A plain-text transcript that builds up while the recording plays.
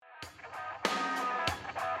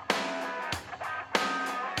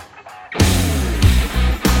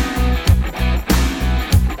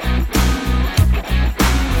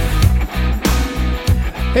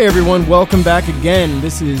Hey everyone, welcome back again.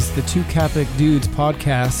 This is the Two Catholic Dudes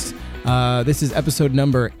podcast. This is episode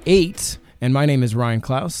number 8, and my name is Ryan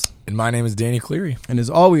Klaus. And my name is Danny Cleary. And as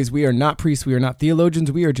always, we are not priests, we are not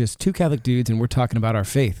theologians, we are just two Catholic dudes, and we're talking about our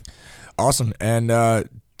faith. Awesome. And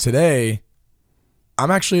today, I'm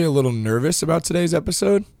actually a little nervous about today's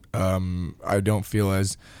episode. I don't feel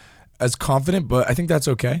as confident, but I think that's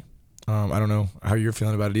okay. I don't know how you're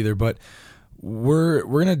feeling about it either, but we're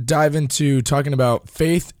going to dive into talking about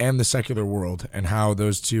faith and the secular world and how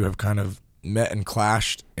those two have kind of met and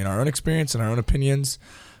clashed in our own experience and our own opinions.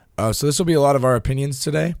 So this will be a lot of our opinions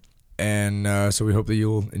today, and so we hope that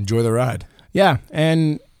you'll enjoy the ride. Yeah,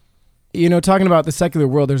 and you know, talking about the secular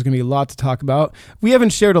world, there's going to be a lot to talk about. We haven't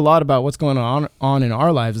shared a lot about what's going on in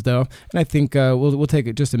our lives, though, and I think we'll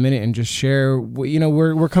take just a minute and just share. You know,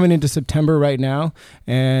 we're coming into September right now,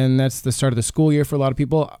 and that's the start of the school year for a lot of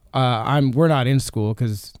people. We're not in school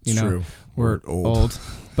because we're old.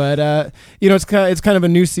 But you know, it's kind of a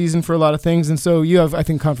new season for a lot of things, and so you have, I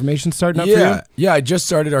think, confirmation starting up for you. Yeah, I just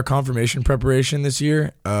started our confirmation preparation this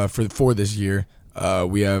year. For this year,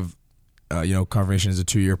 we have. Confirmation is a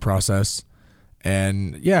 2-year process.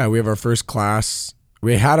 And yeah, we have our first class.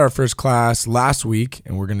 We had our first class last week,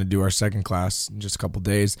 and we're going to do our second class in just a couple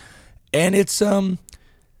days. And it's funny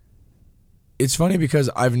because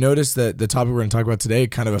I've noticed that the topic we're going to talk about today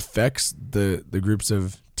kind of affects the groups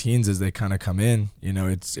of teens as they kind of come in. You know,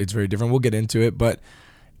 it's very different. We'll get into it, but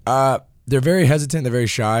they're very hesitant. They're very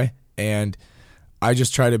shy. And I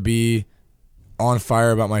just try to be on fire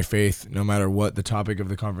about my faith no matter what the topic of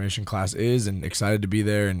the confirmation class is, and excited to be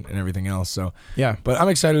there and everything else. So yeah, but I'm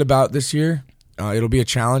excited about this year. It'll be a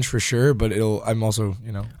challenge for sure, but I'm also,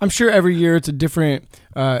 I'm sure every year it's a different,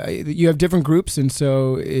 you have different groups, and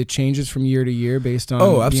so it changes from year to year based on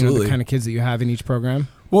the kind of kids that you have in each program.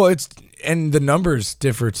 Well, and the numbers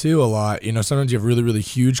differ too a lot. You know, sometimes you have really, really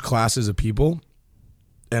huge classes of people,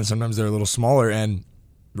 and sometimes they're a little smaller. And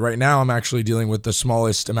right now, I'm actually dealing with the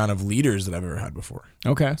smallest amount of leaders that I've ever had before.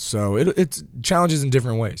 Okay. So it's challenges in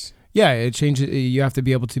different ways. Yeah, it changes. You have to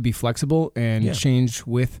be able to be flexible and change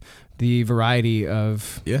with the variety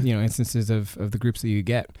of instances of the groups that you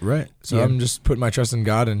get. Right. So I'm just putting my trust in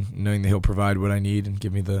God and knowing that He'll provide what I need and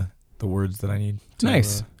give me the words that I need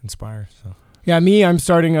to inspire. So. Yeah, I'm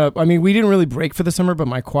starting up. I mean, we didn't really break for the summer, but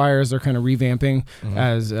my choirs are kind of revamping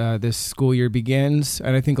as this school year begins.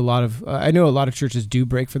 And I think I know a lot of churches do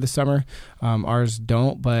break for the summer. Ours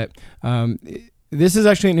don't, but this is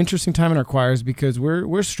actually an interesting time in our choirs because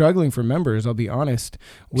we're struggling for members. I'll be honest,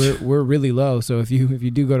 we're really low. So if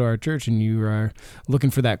you do go to our church and you are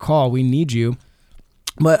looking for that call, we need you.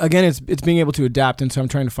 But again, it's being able to adapt, and so I'm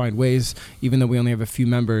trying to find ways, even though we only have a few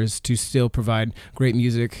members, to still provide great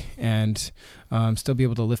music and still be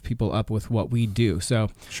able to lift people up with what we do. So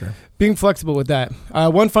sure, being flexible with that.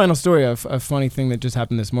 One final story of a funny thing that just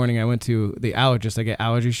happened this morning. I went to the allergist. I get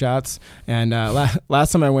allergy shots, and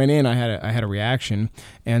last time I went in, I had a reaction,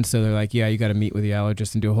 and so they're like, "Yeah, you got to meet with the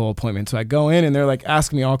allergist and do a whole appointment." So I go in, and they're like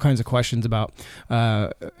asking me all kinds of questions about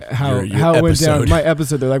how it went down. My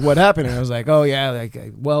episode. They're like, "What happened?" And I was like, "Oh yeah, like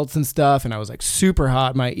welts and stuff." And I was like super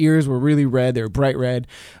hot. My ears were really red. They were bright red.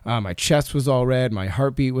 My chest was all red. My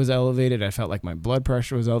heartbeat was elevated. I felt like my blood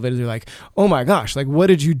pressure was elevated. They're like, "Oh my gosh, like what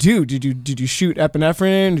did you do? Did you shoot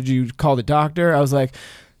epinephrine? Did you call the doctor?" I was like,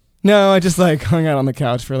 "No, I just like hung out on the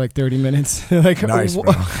couch for like 30 minutes." They're like, "Nice,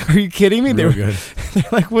 bro. Are you kidding me?" Real good. They're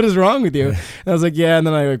like, "What is wrong with you?" And I was like, "Yeah." And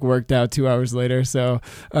then I like worked out 2 hours later. So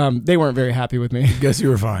they weren't very happy with me. Guess you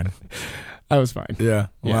were fine. I was fine. Yeah.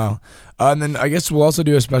 Wow. And then I guess we'll also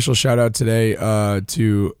do a special shout out today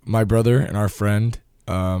to my brother and our friend,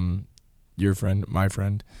 your friend, my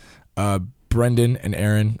friend, Brendan and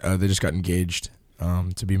Aaron. They just got engaged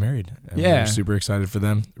to be married. And we're super excited for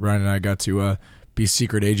them. Ryan and I got to be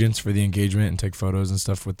secret agents for the engagement and take photos and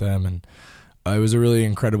stuff with them. And it was a really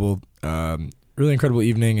incredible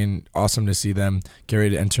evening, and awesome to see them get ready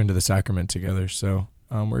to enter into the sacrament together. So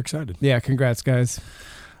we're excited. Yeah. Congrats, guys.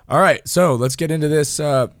 All right, so let's get into this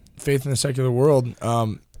faith in the secular world.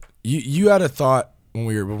 You had a thought when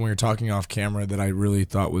we were talking off camera that I really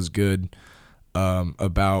thought was good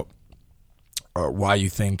about why you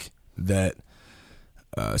think that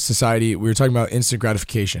society. We were talking about instant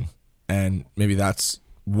gratification, and maybe that's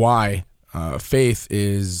why faith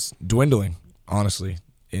is dwindling, honestly,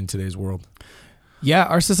 in today's world. Yeah,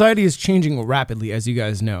 our society is changing rapidly, as you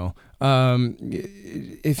guys know.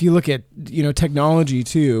 If you look at technology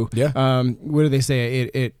too, what do they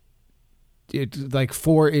say?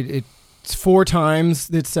 It's 4 times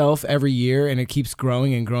itself every year, and it keeps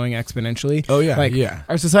growing and growing exponentially. Oh yeah,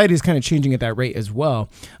 Our society is kind of changing at that rate as well.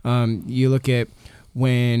 You look at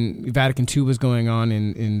when Vatican II was going on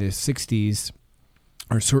in the 60s,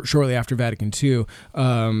 or shortly after Vatican II,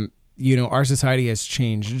 our society has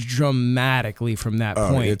changed dramatically from that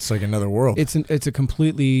point. It's like another world. It's a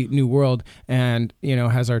completely new world, and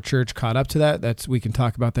has our church caught up to that? We can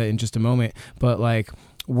talk about that in just a moment. But like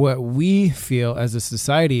what we feel as a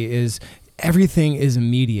society is everything is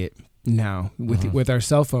immediate now with our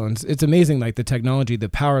cell phones. It's amazing, like the technology, the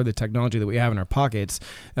power of the technology that we have in our pockets.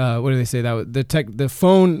 What do they say, that the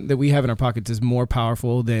phone that we have in our pockets is more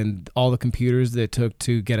powerful than all the computers that it took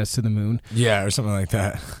to get us to the moon? Yeah, or something like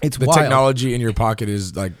that. It's the wild. Technology in your pocket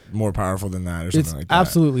is like more powerful than that, or something It's like that.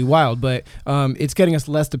 absolutely wild, but it's getting us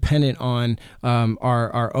less dependent on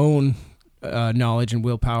our own knowledge and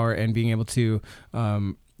willpower and being able to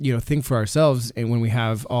think for ourselves. And when we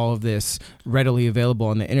have all of this readily available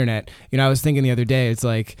on the internet, I was thinking the other day, it's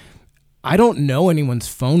like, I don't know anyone's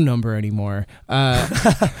phone number anymore. What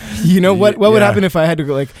would happen if I had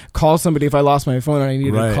to call somebody if I lost my phone and I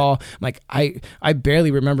needed to call? Like I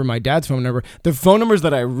barely remember my dad's phone number. The phone numbers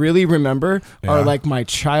that I really remember are like my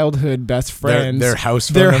childhood best friends. Their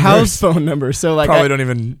house phone numbers. So like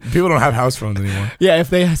people don't have house phones anymore. Yeah,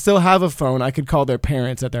 if they still have a phone, I could call their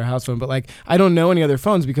parents at their house phone. But like I don't know any other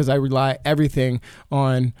phones because I rely everything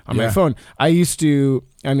on my phone. I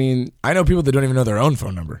know people that don't even know their own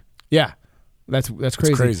phone number. Yeah, that's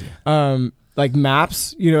crazy. It's crazy. Like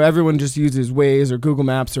maps, everyone just uses Waze or Google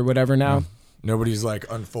Maps or whatever now. Yeah. Nobody's like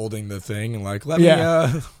unfolding the thing and like,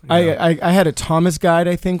 I had a Thomas guide,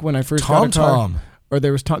 I think, when I first got a car. Or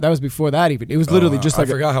there was that was before that even. It was literally just like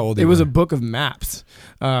I forgot how old it was a book of maps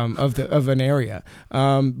of an area.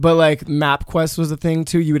 But like MapQuest was a thing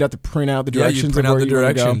too. You would have to print out the directions. Yeah, you print out the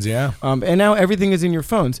directions. Yeah. And now everything is in your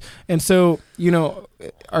phones. And so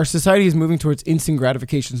our society is moving towards instant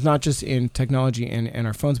gratifications, not just in technology and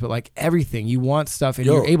our phones, but like everything. You want stuff and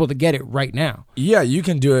you're able to get it right now. Yeah, you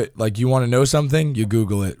can do it. Like you want to know something, you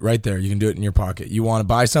Google it right there. You can do it in your pocket. You want to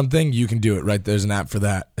buy something, you can do it right there. There's an app for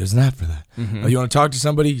that. Mm-hmm. You want to talk to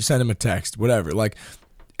somebody, you send them a text, whatever. Like,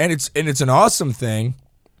 and it's an awesome thing,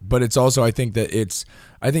 but it's also I think it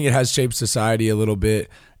has shaped society a little bit.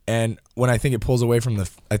 And when I think it pulls away from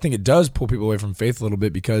I think it does pull people away from faith a little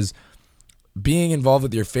bit, because being involved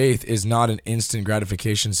with your faith is not an instant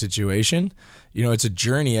gratification situation. It's a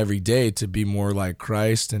journey every day to be more like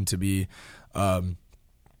Christ and to be,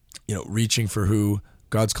 reaching for who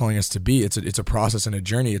God's calling us to be. It's a process and a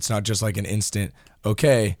journey. It's not just like an instant,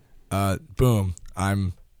 okay, boom,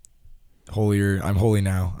 I'm holier. I'm holy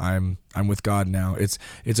now. I'm with God now. It's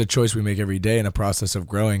a choice we make every day and a process of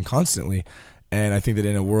growing constantly. And I think that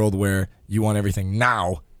in a world where you want everything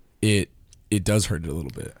now, it does hurt it a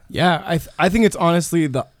little bit. Yeah, I think it's honestly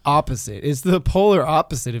the opposite. It's the polar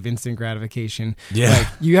opposite of instant gratification. Yeah. Like,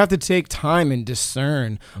 you have to take time and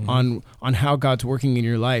discern on how God's working in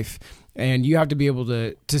your life. And you have to be able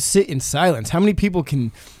to sit in silence. How many people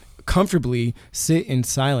can comfortably sit in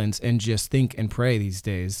silence and just think and pray these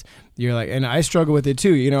days? You're like, and I struggle with it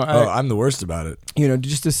too. I'm the worst about it.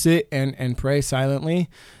 Just to sit and pray silently.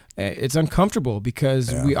 It's uncomfortable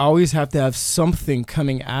because we always have to have something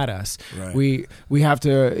coming at us. Right. We have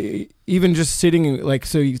to, even just sitting, like,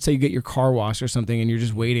 so you say you get your car washed or something and you're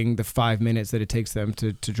just waiting the 5 minutes that it takes them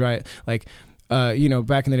to dry it. Like,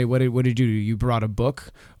 back in the day, what did you do? You brought a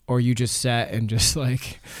book, or you just sat and just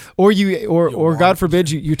like, or God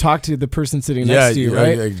forbid you talk to the person sitting next to you,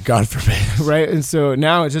 right? Yeah, God forbid. Right. And so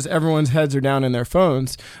now it's just everyone's heads are down in their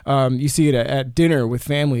phones. You see it at dinner with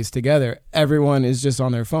families together. Everyone is just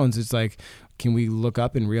on their phones. It's like, can we look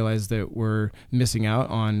up and realize that we're missing out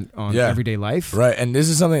on everyday life? Right. And this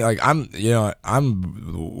is something like I'm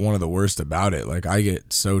one of the worst about it. Like I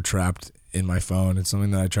get so trapped in my phone. It's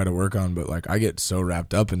something that I try to work on, but like I get so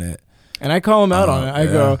wrapped up in it. And I call him out on it. I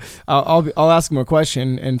go, I'll ask him a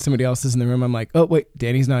question, and somebody else is in the room. I'm like, oh wait,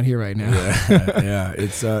 Danny's not here right now. Yeah.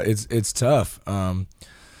 It's tough.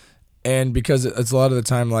 And because it's a lot of the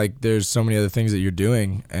time, like there's so many other things that you're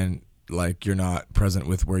doing, and like you're not present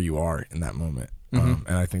with where you are in that moment. And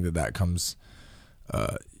I think that comes,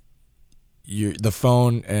 the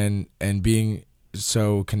phone and being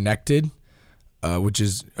so connected, which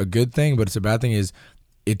is a good thing, but it's a bad thing. Is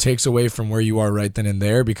it takes away from where you are right then and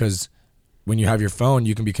there, because when you have your phone,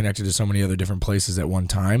 you can be connected to so many other different places at one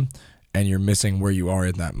time, and you're missing where you are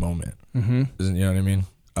in that moment. You know what I mean?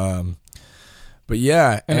 But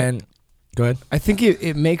yeah, and go ahead. I think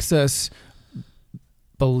it makes us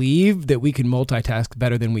believe that we can multitask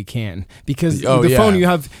better than we can, because phone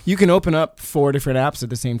you can open up 4 different apps at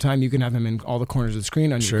the same time. You can have them in all the corners of the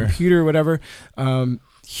screen on your computer or whatever.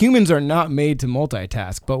 humans are not made to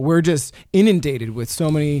multitask, but we're just inundated with so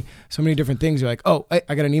many different things. You're like, oh, I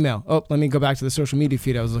got an email. Oh, let me go back to the social media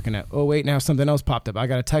feed I was looking at. Oh, wait, now something else popped up. I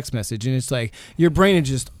got a text message. And it's like your brain is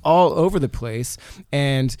just all over the place.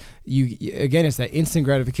 And again, it's that instant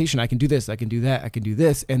gratification. I can do this. I can do that. I can do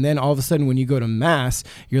this. And then all of a sudden when you go to mass,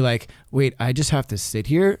 you're like, wait, I just have to sit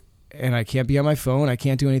here and I can't be on my phone. I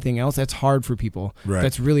can't do anything else. That's hard for people. Right.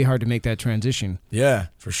 That's really hard to make that transition. Yeah,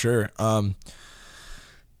 for sure.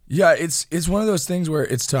 Yeah, it's one of those things where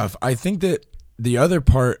it's tough. I think that the other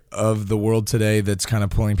part of the world today that's kind of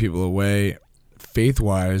pulling people away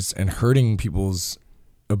faith-wise and hurting people's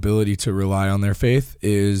ability to rely on their faith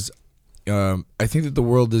is I think that the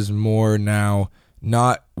world is more now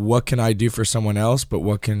not what can I do for someone else, but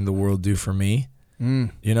what can the world do for me?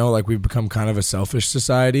 You know, like we've become kind of a selfish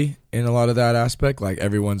society in a lot of that aspect. Like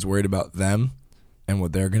everyone's worried about them and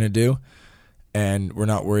what they're going to do. And we're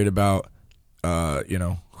not worried about,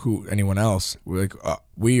 who anyone else. We're like,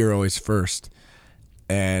 we are always first.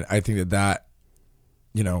 And I think that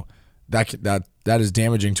is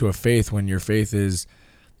damaging to a faith when your faith is,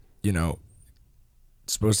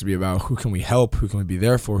 supposed to be about who can we help, who can we be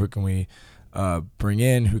there for, who can we bring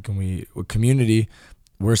in, what community.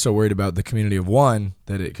 We're so worried about the community of one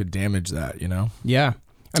that it could damage that, Yeah.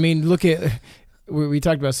 I mean, look at, we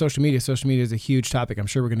talked about social media. Social media is a huge topic. I'm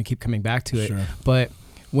sure we're going to keep coming back to it. Sure. But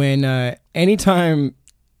when anytime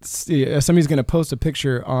somebody's going to post a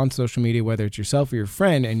picture on social media, whether it's yourself or your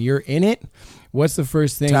friend, and you're in it, what's the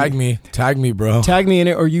first thing? Tag me, bro. Tag me in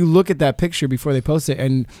it, or you look at that picture before they post it,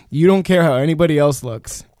 and you don't care how anybody else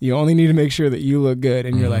looks. You only need to make sure that you look good,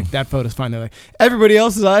 and you're like, that photo's fine. They're like, everybody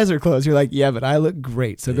else's eyes are closed. You're like, yeah, but I look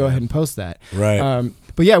great, so go ahead and post that. Right.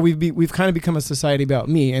 But yeah, we've kind of become a society about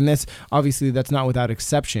me, and that's not without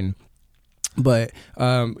exception. But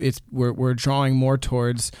we're drawing more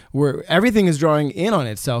towards where everything is drawing in on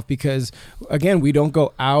itself, because again, we don't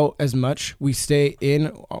go out as much. We stay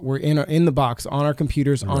in. We're in the box on our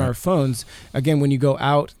computers, on our phones. Again, when you go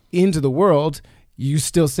out into the world, you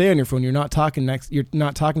still stay on your phone. You're not talking You're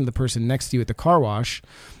not talking to the person next to you at the car wash.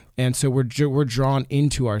 And so we're drawn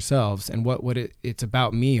into ourselves and it's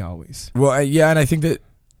about me always. Well, and I think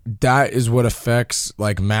that is what affects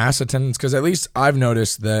like mass attendance, because at least I've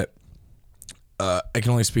noticed that. I can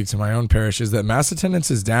only speak to my own parish, is that mass attendance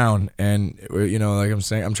is down. And, like I'm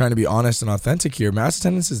saying, I'm trying to be honest and authentic here. Mass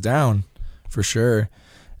attendance is down for sure.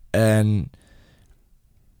 And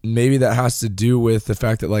maybe that has to do with the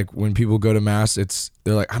fact that like when people go to mass,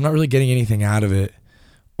 they're like, I'm not really getting anything out of it.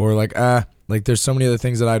 Or like, there's so many other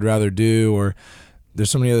things that I'd rather do, or there's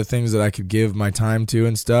so many other things that I could give my time to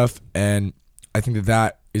and stuff. And I think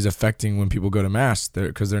that is affecting when people go to mass,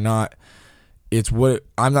 because they're not. It's what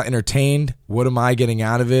I'm not entertained. What am I getting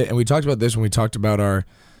out of it? And we talked about this when we talked about our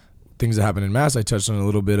things that happen in mass. I touched on a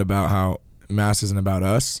little bit about how mass isn't about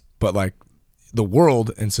us, but like the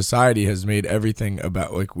world and society has made everything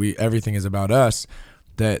about everything is about us.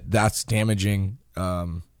 That's damaging,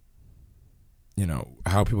 how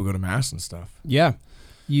people go to mass and stuff. Yeah,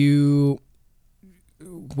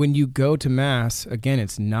 when you go to mass, again,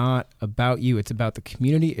 it's not about you. It's about the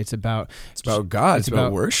community. It's about God. It's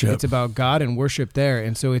about worship. It's about God and worship there.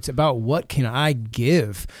 And so it's about what can I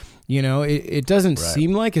give? It doesn't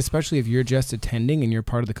seem like, especially if you're just attending and you're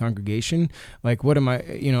part of the congregation, like what am I,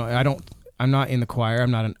 I'm not in the choir. I'm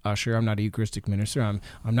not an usher. I'm not a Eucharistic minister. I'm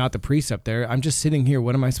not the priest up there. I'm just sitting here.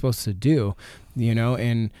 What am I supposed to do?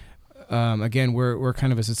 And again, we're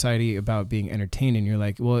kind of a society about being entertained, and you're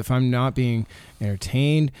like, well, if I'm not being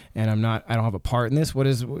entertained and I don't have a part in this,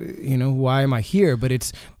 why am I here? But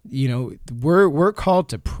it's, we're called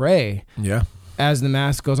to pray. Yeah. As the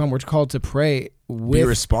mass goes on, we're called to pray be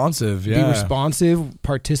responsive. Yeah. Be responsive,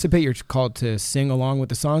 participate. You're called to sing along with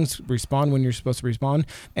the songs, respond when you're supposed to respond,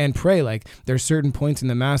 and pray. Like there's certain points in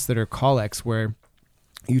the mass that are collects where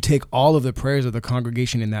you take all of the prayers of the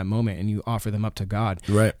congregation in that moment and you offer them up to God.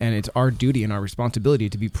 Right. And it's our duty and our responsibility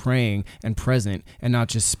to be praying and present and not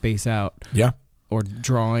just space out. Yeah. Or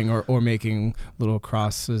drawing or making little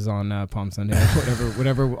crosses on Palm Sunday,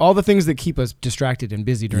 whatever, all the things that keep us distracted and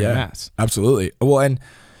busy during Mass. Absolutely. Well, and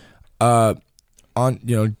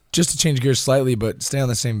just to change gears slightly, but stay on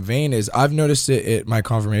the same vein, is I've noticed it at my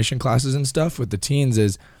confirmation classes and stuff with the teens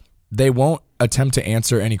is they won't attempt to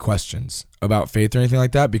answer any questions about faith or anything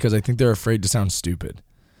like that because I think they're afraid to sound stupid.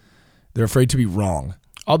 They're afraid to be wrong.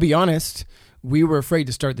 I'll be honest. we were afraid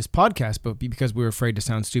to start this podcast, but because we were afraid to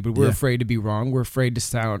sound stupid, we're afraid to be wrong. We're afraid to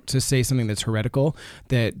say something that's heretical,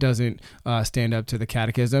 that doesn't stand up to the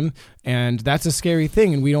catechism. And that's a scary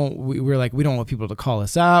thing. And we're like, we don't want people to call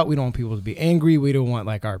us out. We don't want people to be angry. We don't want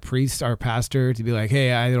like our priest, our pastor to be like,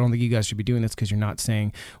 hey, I don't think you guys should be doing this because you're not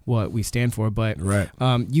saying what we stand for. But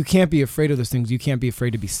you can't be afraid of those things. You can't be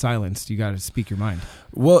afraid to be silenced. You got to speak your mind.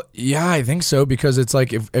 Well, yeah, I think so, because it's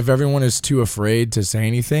like if everyone is too afraid to say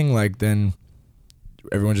anything, like then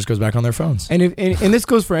everyone just goes back on their phones. And and this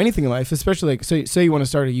goes for anything in life, especially like say you want to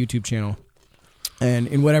start a YouTube channel, and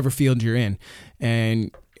in whatever field you're in,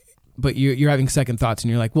 but you're having second thoughts, and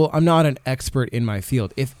you're like, well, I'm not an expert in my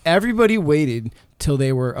field. If everybody waited till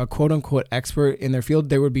they were a quote unquote expert in their field,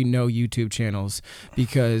 there would be no YouTube channels,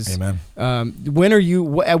 because when are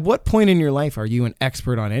you, at what point in your life are you an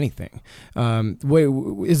expert on anything?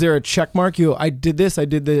 Is there a check mark? I did this, I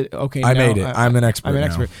did the, okay, I made it. I'm an expert. I'm an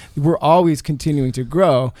expert. We're always continuing to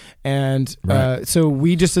grow. And so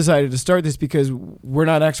we just decided to start this because we're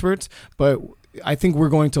not experts, but I think we're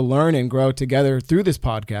going to learn and grow together through this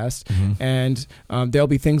podcast. And there'll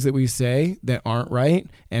be things that we say that aren't right.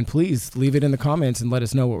 And please leave it in the comments and let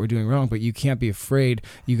us know what we're doing wrong. But you can't be afraid.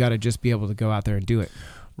 You got to just be able to go out there and do it.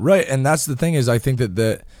 Right. And that's the thing, is I think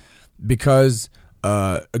that because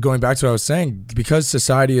going back to what I was saying, because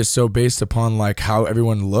society is so based upon like how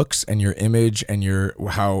everyone looks and your image and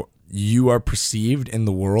how you are perceived in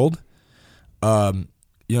the world, a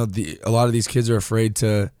lot of these kids are afraid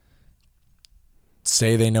to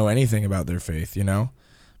say they know anything about their faith,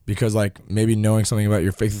 because like maybe knowing something about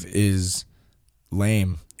your faith is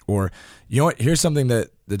lame. Or, you know what, here's something that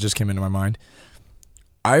just came into my mind.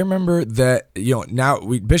 I remember that, now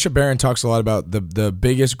Bishop Barron talks a lot about the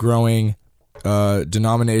biggest growing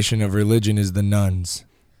denomination of religion is the nuns.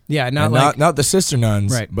 Yeah, not the sister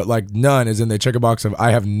nuns, right, but like nun as in they check a box of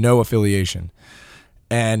I have no affiliation.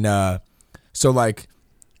 And so like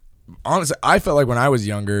honestly, I felt like when I was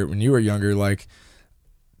younger, when you were younger, like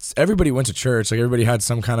everybody went to church, like everybody had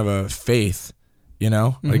some kind of a faith,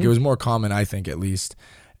 like it was more common, I think, at least.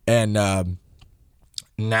 And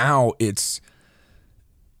now it's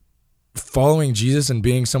following Jesus and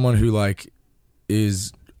being someone who like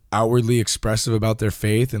is outwardly expressive about their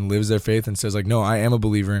faith and lives their faith and says like, no, I am a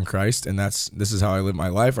believer in Christ, and this is how I live my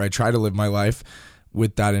life, or I try to live my life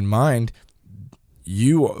with that in mind.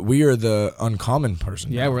 We are the uncommon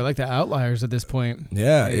person. Yeah, we're like the outliers at this point.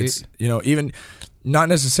 Yeah, it's even not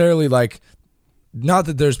necessarily like, not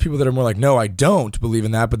that there's people that are more like, no, I don't believe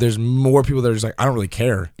in that, but there's more people that are just like, I don't really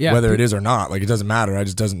care whether it is or not. Like, it doesn't matter. It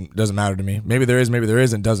just doesn't matter to me. Maybe there is, maybe there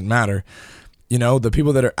isn't. Doesn't matter. The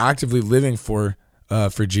people that are actively living for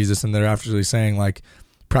Jesus, and they're actually saying like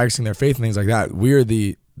practicing their faith and things like that. We're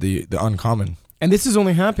the uncommon. And this has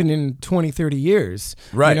only happened in 20, 30 years.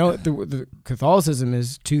 Right. The Catholicism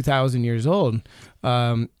is 2,000 years old.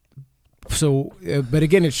 But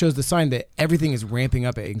again, it shows the sign that everything is ramping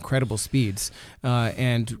up at incredible speeds.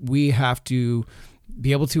 And we have to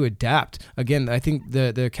be able to adapt. Again, I think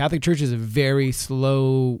the Catholic Church is a very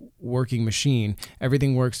slow working machine.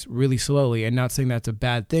 Everything works really slowly, and not saying that's a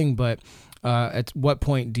bad thing, but at what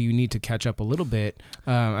point do you need to catch up a little bit?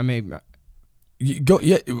 I feel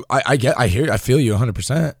you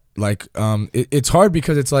 100%. Like, it's hard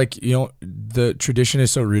because it's like, the tradition is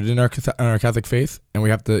so rooted in our Catholic faith, and we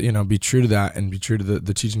have to, be true to that and be true to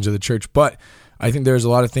the teachings of the church. But I think there's a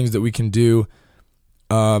lot of things that we can do,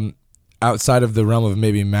 outside of the realm of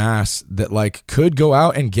maybe mass that like could go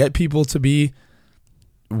out and get people to be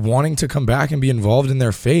wanting to come back and be involved in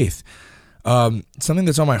their faith. Something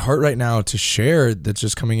that's on my heart right now to share that's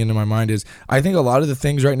just coming into my mind is I think a lot of the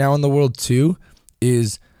things right now in the world too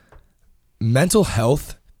is mental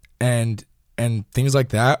health and things like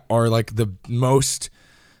that are like the most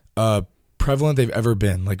prevalent they've ever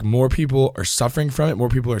been. Like, more people are suffering from it, more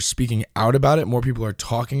people are speaking out about it, more people are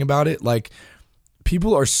talking about it. Like,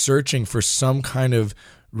 people are searching for some kind of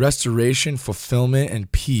restoration, fulfillment,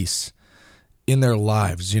 and peace in their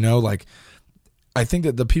lives, like I think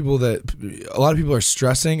that a lot of people are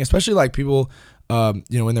stressing, especially like people, in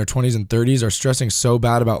their 20s and 30s are stressing so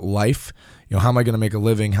bad about life. How am I going to make a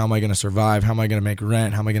living? How am I going to survive? How am I going to make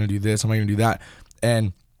rent? How am I going to do this? How am I going to do that?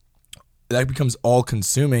 And that becomes all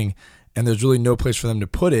consuming, and there's really no place for them to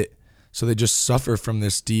put it. So they just suffer from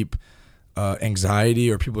this deep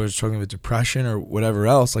anxiety, or people are struggling with depression or whatever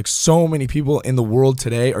else. Like, so many people in the world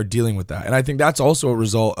today are dealing with that. And I think that's also a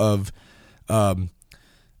result of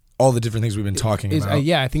all the different things we've been talking about.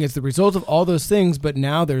 I think it's the result of all those things. But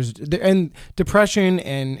now and depression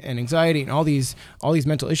and anxiety and all these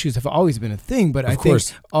mental issues have always been a thing. But I think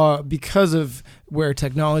because of where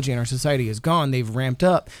technology and our society has gone, they've ramped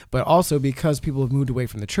up. But also because people have moved away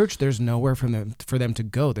from the church, there's nowhere for them to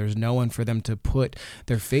go. There's no one for them to put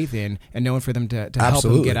their faith in, and no one for them to help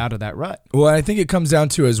them get out of that rut. Well, I think it comes down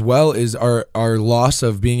to as well is our loss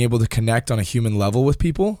of being able to connect on a human level with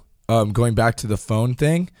people. Going back to the phone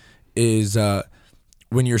thing, is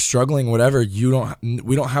when you're struggling, whatever,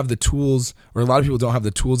 we don't have the tools, or a lot of people don't have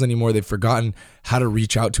the tools anymore. They've forgotten how to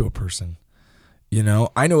reach out to a person. You know,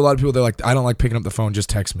 I know a lot of people, they're like, I don't like picking up the phone, just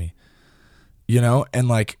text me. You know, and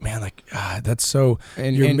like, man, like, that's so,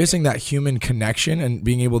 you're missing that human connection and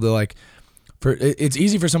being able to it's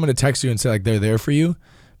easy for someone to text you and say like they're there for you,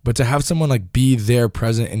 but to have someone like be there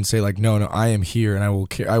present and say like, no, I am here, and I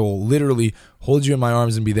will literally hold you in my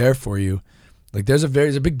arms and be there for you. Like there's a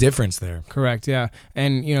big difference there. Correct. Yeah.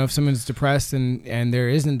 And if someone's depressed and there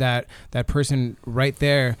isn't that person right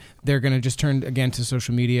there, they're going to just turn again to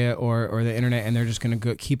social media or the internet, and they're just going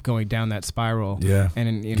to keep going down that spiral. Yeah.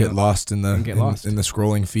 And get lost in the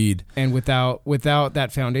scrolling feed. And without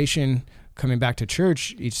that foundation, coming back to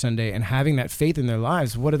church each Sunday and having that faith in their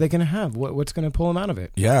lives, what are they going to have? What's going to pull them out of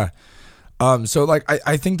it? Yeah. So like,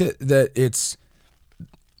 I think that it's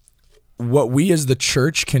what we as the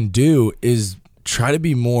church can do is try to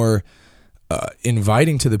be more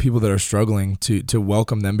inviting to the people that are struggling, to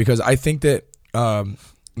welcome them, because I think that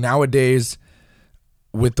nowadays,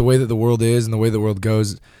 with the way that the world is and the way the world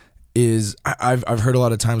goes, is I've heard a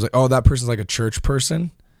lot of times like, oh, that person's like a church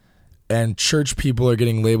person, and church people are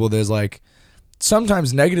getting labeled as like,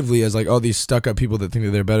 sometimes negatively, as like, oh, these stuck up people that think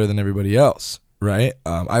that they're better than everybody else, right?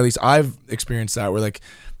 At least I've experienced that, where like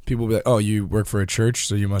people will be like, oh, you work for a church,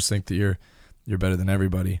 so you must think that you're better than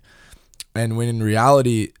everybody. And when in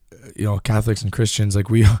reality, Catholics and Christians, like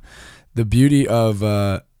the beauty of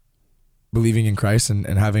believing in Christ and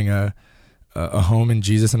having a home in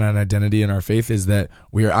Jesus and an identity in our faith is that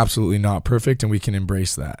we are absolutely not perfect, and we can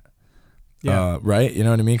embrace that. Yeah. Right? You know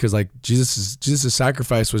what I mean? Because like Jesus'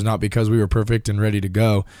 sacrifice was not because we were perfect and ready to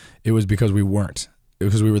go. It was because we weren't.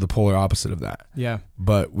 Because we were the polar opposite of that. Yeah.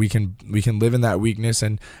 But we can live in that weakness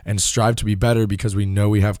and strive to be better because we know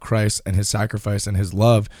we have Christ and his sacrifice and his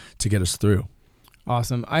love to get us through.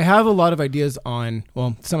 Awesome. I have a lot of ideas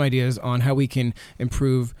some ideas on how we can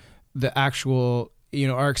improve the actual,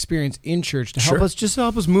 our experience in church to help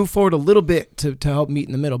us move forward a little bit to help meet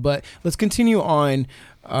in the middle. But let's continue on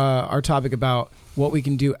our topic about what we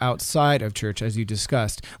can do outside of church, as you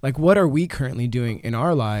discussed. Like, what are we currently doing in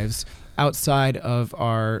our lives outside of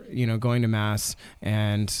our, going to mass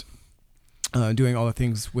and doing all the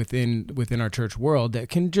things within our church world that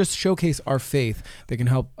can just showcase our faith, that can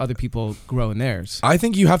help other people grow in theirs? I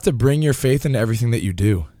think you have to bring your faith into everything that you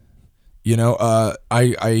do.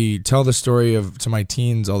 I tell the story to my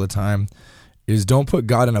teens all the time, is don't put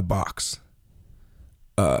God in a box.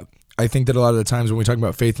 I think that a lot of the times when we talk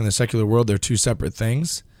about faith in the secular world, they're two separate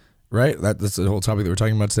things, right? That's the whole topic that we're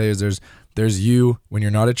talking about today. Is there's you when you're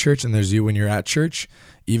not at church, and there's you when you're at church.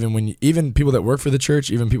 Even people that work for the church,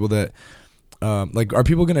 even people that are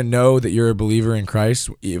people going to know that you're a believer in Christ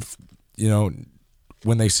if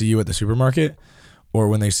when they see you at the supermarket or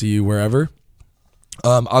when they see you wherever?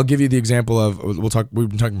 I'll give you the example of we've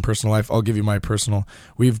been talking personal life. I'll give you my personal.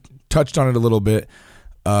 We've touched on it a little bit.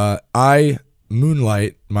 I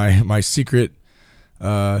moonlight my secret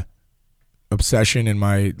obsession and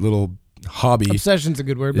my little hobby. Obsession's a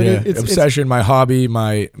good word, but obsession, my hobby,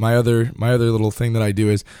 my other little thing that I do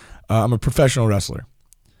is I'm a professional wrestler,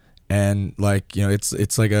 and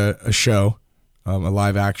it's like a show, a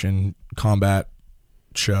live action combat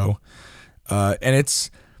show, and it's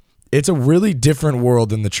a really different world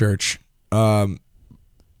than the church.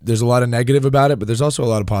 There's a lot of negative about it, but there's also a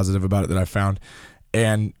lot of positive about it that I found.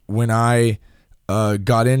 And when I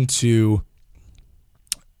got into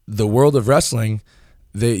the world of wrestling,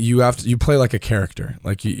 you play like a character,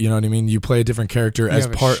 like you know what I mean. You play a different character as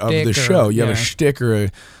part of the show. You have a shtick or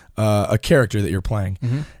a character that you're playing.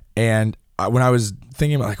 Mm-hmm. And when I was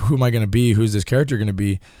thinking about like, who am I going to be? Who's this character going to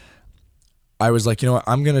be? I was like,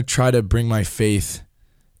 I'm going to try to bring my faith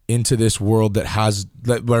into this world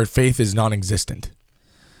where faith is non-existent.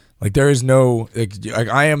 Like there is no, like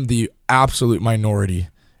I am the absolute minority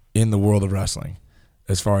in the world of wrestling,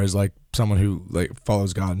 as far as like someone who like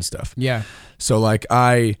follows God and stuff. Yeah. So like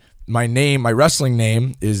my wrestling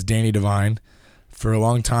name is Danny Devine. For a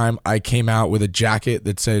long time, I came out with a jacket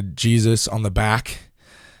that said Jesus on the back,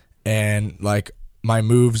 and like my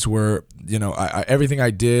moves were, everything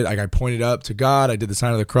I did, like I pointed up to God. I did the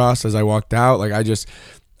sign of the cross as I walked out. Like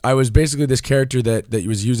I was basically this character that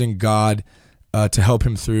was using God to help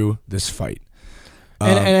him through this fight.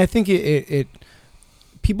 And I think it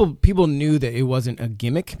people knew that it wasn't a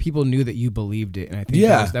gimmick. People knew that you believed it, and I think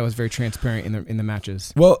that was very transparent in the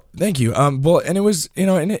matches. Well, thank you. And it was,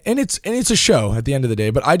 and it's a show at the end of the day.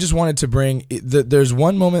 But I just wanted to bring. There's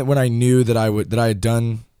one moment when I knew that I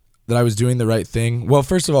was doing the right thing. Well,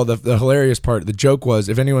 first of all, the hilarious part, the joke was,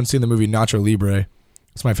 if anyone's seen the movie Nacho Libre,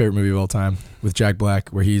 it's my favorite movie of all time with Jack Black,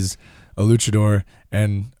 where he's a luchador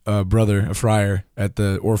and a brother, a friar at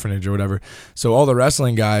the orphanage or whatever. So all the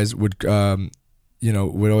wrestling guys would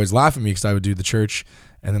always laugh at me because I would do the church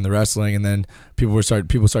and then the wrestling, and then people started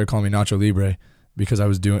calling me Nacho Libre because I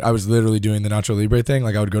was literally doing the Nacho Libre thing.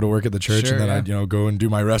 Like I would go to work at the church and then I'd go and do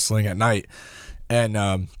my wrestling at night. And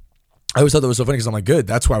I always thought that was so funny because I'm like, good,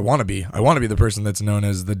 that's who I want to be. I want to be the person that's known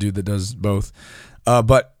as the dude that does both.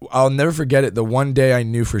 But I'll never forget it. The one day I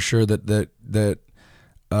knew for sure that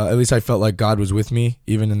at least I felt like God was with me,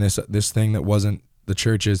 even in this thing that wasn't the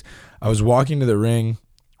churches. I was walking to the ring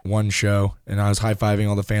one show, and I was high-fiving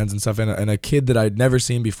all the fans and stuff, and a kid that I'd never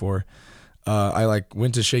seen before, I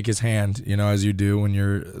went to shake his hand, as you do when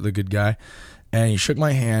you're the good guy, and he shook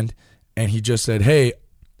my hand, and he just said, "Hey,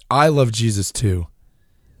 I love Jesus too."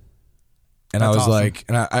 And That's I was awesome. like,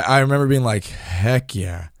 and I remember being like, heck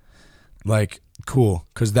yeah, like cool,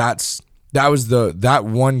 because that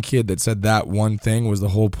one kid that said that one thing was the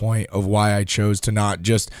whole point of why I chose to not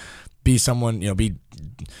just be someone, be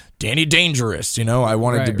Danny Dangerous. I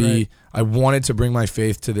wanted to be. Right. I wanted to bring my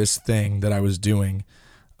faith to this thing that I was doing.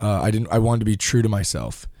 I wanted to be true to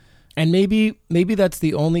myself. And maybe that's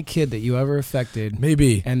the only kid that you ever affected.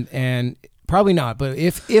 Maybe. And probably not. But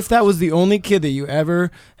if that was the only kid that you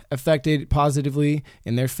ever affected positively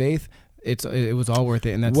in their faith, it was all worth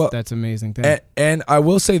it. And that's an amazing thing. And I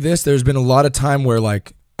will say this: there's been a lot of time where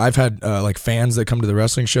I've had fans that come to the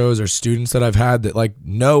wrestling shows, or students that I've had that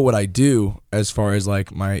know what I do as far as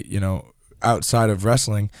my outside of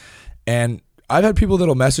wrestling, and I've had people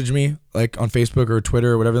that'll message me on Facebook or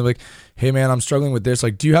Twitter or whatever. They're like, "Hey man, I'm struggling with this.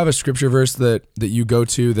 Do you have a scripture verse that you go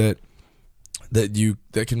to that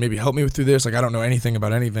can maybe help me through this? I don't know anything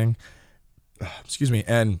about anything." Excuse me.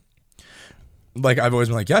 And I've always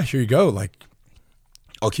been like, "Yeah, here you go.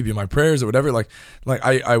 I'll keep you in my prayers," or whatever.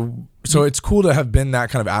 So it's cool to have been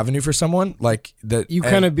that kind of avenue for someone that. You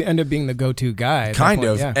kind of end up being the go-to guy. Kind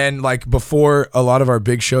of. Yeah. And before a lot of our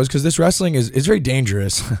big shows, because this wrestling is very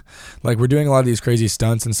dangerous. We're doing a lot of these crazy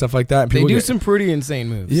stunts and stuff like that. And they do some pretty insane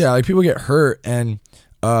moves. Yeah, people get hurt. And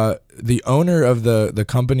the owner of the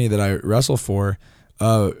company that I wrestle for,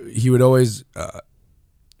 he would always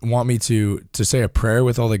want me to say a prayer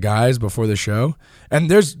with all the guys before the show, and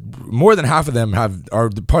there's more than half of them are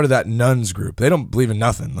part of that nuns group. They don't believe in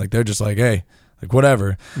nothing. They're just hey,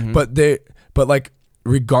 whatever. Mm-hmm. But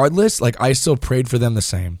regardless, I still prayed for them the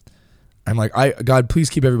same. I'm God, please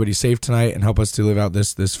keep everybody safe tonight and help us to live out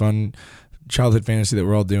this fun childhood fantasy that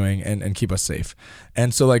we're all doing, and keep us safe.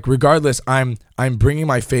 And so regardless, I'm bringing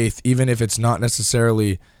my faith, even if it's not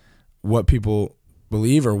necessarily what people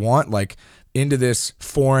believe or want, into this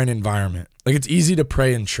foreign environment. It's easy to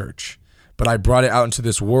pray in church, but I brought it out into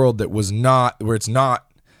this world that was not, where it's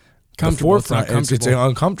not comfortable. It's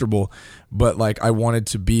uncomfortable. But I wanted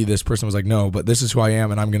to be this person who was no, but this is who I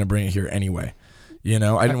am, and I'm going to bring it here anyway. I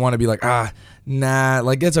didn't want to be nah,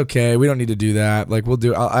 it's okay. We don't need to do that. We'll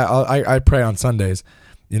do, I pray on Sundays.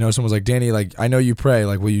 Someone was like, "Danny, I know you pray.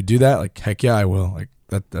 Will you do that?" Heck yeah, I will.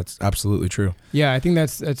 That's absolutely true. Yeah. I think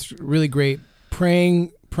that's really great.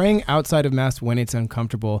 Praying outside of mass when it's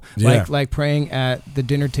uncomfortable, like praying at the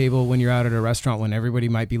dinner table when you're out at a restaurant when everybody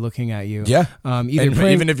might be looking at you. Yeah.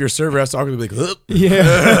 Even if your server has to awkwardly be "Ugh."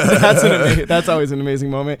 Yeah, that's always an amazing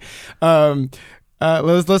moment.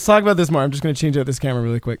 Let's talk about this more. I'm just going to change out this camera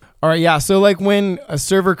really quick. All right, yeah. So when a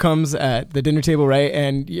server comes at the dinner table, right,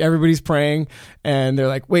 and everybody's praying, and they're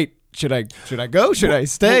like, "Wait, should I go? Should I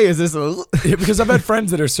stay? Is this yeah, because I've had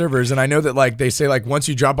friends that are servers, and I know that they say once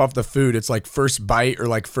you drop off the food, it's first bite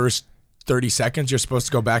or first 30 seconds you're supposed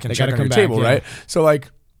to go back and check on your table, yeah. Right? So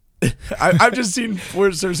I've just seen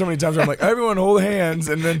servers so many times where I'm everyone hold hands,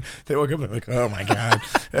 and then they walk up and they're oh my God,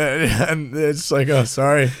 and it's oh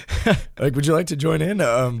sorry, would you like to join in?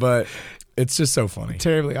 But it's just so funny.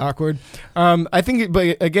 Terribly awkward. I think,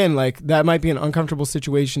 but again, that might be an uncomfortable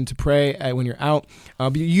situation to pray at when you're out.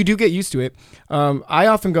 But you do get used to it. I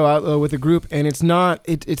often go out with a group, and it's not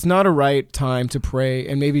a right time to pray,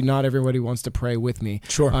 and maybe not everybody wants to pray with me.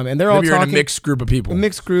 Sure. And they're all maybe talking. You're in a mixed group of people. A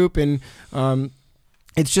mixed group, and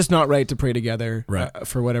it's just not right to pray together, right.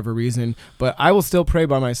 For whatever reason. But I will still pray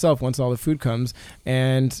by myself once all the food comes,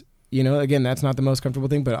 and again, that's not the most comfortable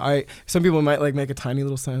thing, but some people might like make a tiny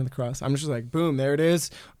little sign of the cross. I'm just like, boom, there it is.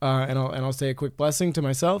 And I'll say a quick blessing to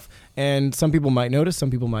myself. And some people might notice, some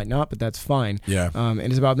people might not, but that's fine. Yeah. And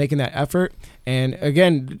it's about making that effort. And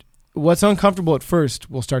again, what's uncomfortable at first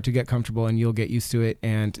will start to get comfortable, and you'll get used to it,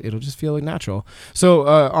 and it'll just feel like natural. So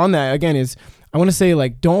on that, again, I want to say,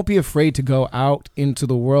 like, don't be afraid to go out into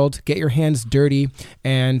the world, get your hands dirty,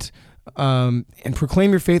 and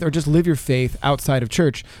proclaim your faith, or just live your faith outside of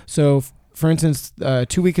church. So, for instance,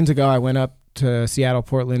 2 weekends ago, I went up to Seattle,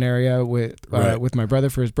 Portland area with my brother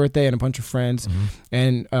for his birthday and a bunch of friends.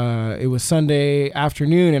 And it was Sunday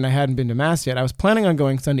afternoon, and I hadn't been to Mass yet. I was planning on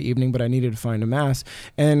going Sunday evening, but I needed to find a Mass.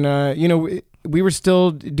 And, we were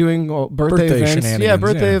still doing birthday events. Yeah,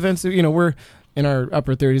 birthday events. We're in our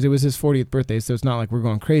upper 30s. It was his 40th birthday, so it's not like we're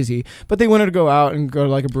going crazy. But they wanted to go out and go to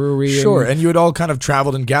like a brewery. Sure, and you had all kind of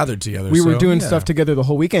traveled and gathered together. We were doing stuff together the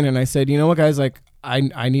whole weekend, and I said, you know what, guys, like,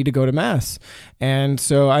 I need to go to Mass. And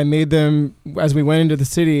so I made them, as we went into the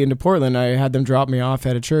city, into Portland, I had them drop me off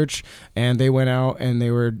at a church, and they went out and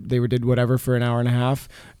they did whatever for an hour and a half.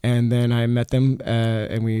 And then I met them,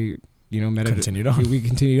 and we, continued on. We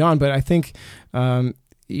continued on. But I think,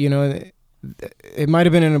 it might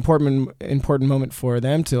have been an important moment for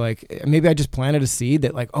them to, like, maybe I just planted a seed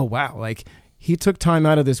that, like, oh wow, like, he took time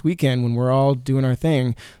out of this weekend when we're all doing our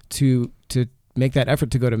thing to make that effort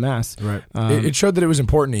to go to Mass. Right. It showed that it was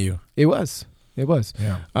important to you. It was.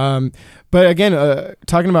 Yeah. But again,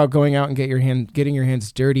 talking about going out and getting your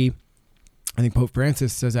hands dirty, I think Pope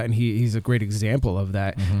Francis says that, and he's a great example of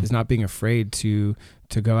that, is not being afraid to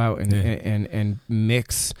go out and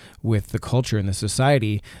mix with the culture and the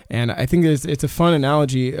society. And I think it's a fun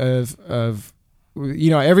analogy of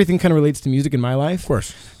everything kind of relates to music in my life. Of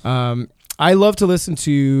course. I love to listen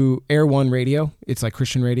to Air One Radio. It's like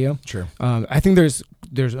Christian radio. Sure. I think there's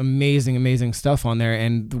amazing stuff on there,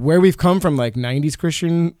 and where we've come from, like 90s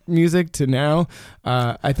Christian music to now,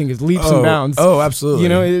 I think is leaps and bounds. Oh, absolutely.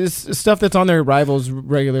 It's stuff that's on there rivals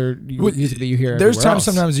regular music that you hear. There's times else.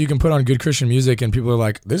 Sometimes you can put on good Christian music and people are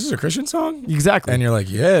like, "This is a Christian song?" Exactly. And you're like,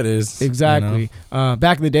 "Yeah, it is." Exactly.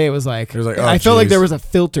 Back in the day, it was like oh, I felt like there was a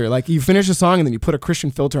filter. Like, you finish a song and then you put a Christian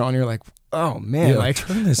filter on, and you're like, oh man, like,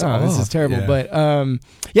 turn this off. This is terrible. Yeah. But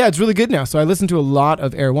it's really good now. So I listen to a lot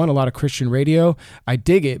of Air One, a lot of Christian radio. I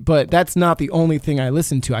dig it, but that's not the only thing I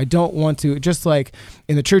listen to. I don't want to, just like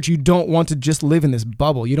in the church, you don't want to just live in this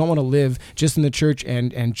bubble. You don't want to live just in the church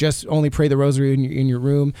and just only pray the rosary in your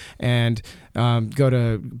room and go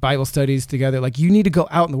to Bible studies together. Like, you need to go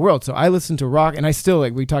out in the world. So I listen to rock, and I still,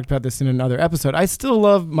 like, we talked about this in another episode, I still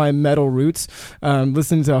love my metal roots,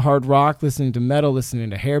 listening to hard rock, listening to metal, listening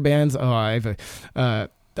to hair bands. I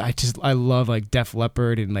love like Def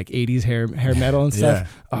Leppard and like 80s hair metal and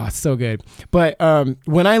stuff. Yeah. Oh, it's so good. But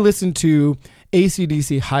when I listen to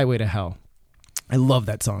AC/DC Highway to Hell, I love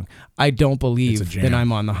that song. I don't believe that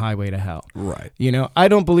I'm on the highway to hell. Right. I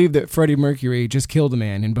don't believe that Freddie Mercury just killed a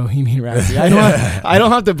man in Bohemian Rhapsody. I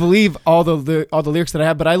don't have to believe all the lyrics that I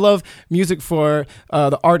have, but I love music for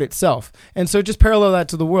the art itself. And so just parallel that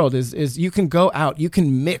to the world is you can go out, you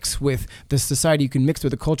can mix with the society, you can mix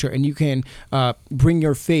with the culture, and you can bring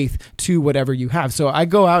your faith to whatever you have. So I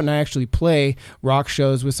go out and I actually play rock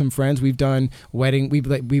shows with some friends. We've done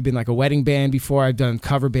we've been like a wedding band before. I've done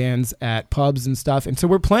cover bands at pubs and stuff. And so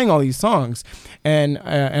we're playing all these songs, and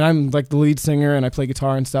I'm like the lead singer, and I play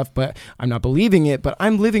guitar and stuff, but I'm not believing it, but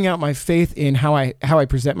I'm living out my faith in how I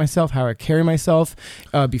present myself, how I carry myself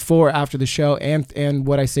before, after the show, and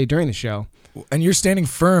what I say during the show. And you're standing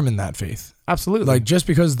firm in that faith. Absolutely. Like, just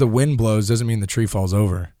because the wind blows doesn't mean the tree falls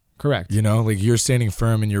over. Correct. Like, you're standing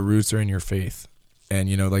firm, and your roots are in your faith. And,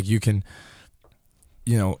 like, you can,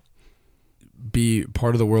 be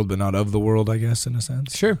part of the world, but not of the world, I guess, in a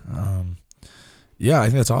sense. Sure. Yeah, I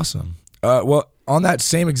think that's awesome. Well, on that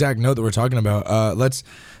same exact note that we're talking about, let's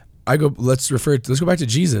go back to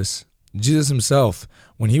Jesus. Jesus himself,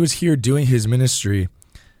 when he was here doing his ministry,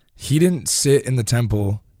 he didn't sit in the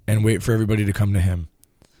temple and wait for everybody to come to him.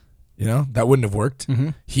 That wouldn't have worked. Mm-hmm.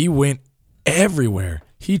 He went everywhere.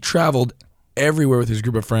 He traveled everywhere with his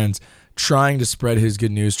group of friends, trying to spread his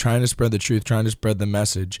good news, trying to spread the truth, trying to spread the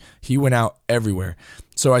message. He went out everywhere.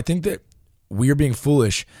 So I think that we're being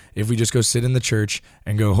foolish if we just go sit in the church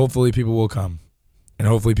and go, hopefully people will come and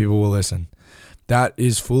hopefully people will listen. That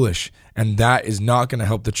is foolish, and that is not going to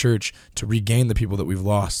help the church to regain the people that we've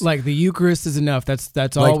lost. Like, the Eucharist is enough.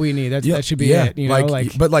 That's all we need. That should be it.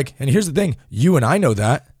 But and here's the thing: you and I know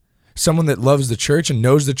that. Someone that loves the church and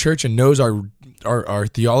knows our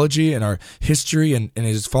theology and our history and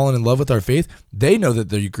has fallen in love with our faith, they know that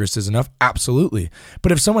the Eucharist is enough. Absolutely.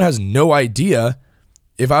 But if someone has no idea,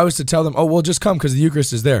 if I was to tell them, oh, well, just come because the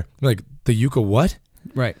Eucharist is there. I'm like, the Eucharist what?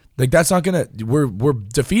 Right. Like, that's not going to, we're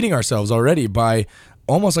defeating ourselves already by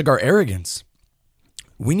almost like our arrogance.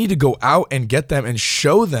 We need to go out and get them and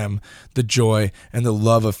show them the joy and the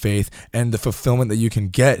love of faith and the fulfillment that you can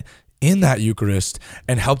get in that Eucharist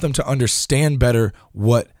and help them to understand better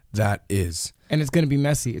what that is. And it's going to be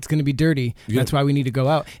messy. It's going to be dirty. That's why we need to go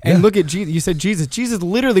out. And look at Jesus. You said Jesus. Jesus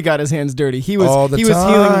literally got his hands dirty. He was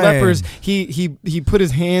healing lepers. He put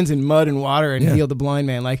his hands in mud and water and healed the blind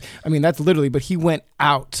man. Like, I mean, that's literally. But he went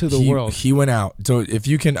out to the world. He went out. So if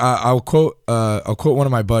you can, I'll quote one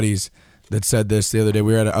of my buddies that said this the other day.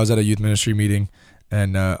 I was at a youth ministry meeting,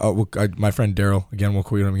 and my friend Daryl, again, we'll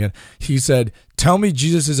quote him again. He said, "Tell me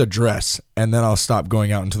Jesus' address, and then I'll stop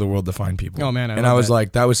going out into the world to find people." Oh man, I was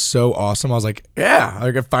like, that was so awesome. I was like, yeah,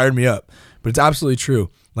 like it fired me up. But it's absolutely true.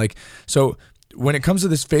 Like, so when it comes to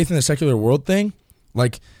this faith in the secular world thing,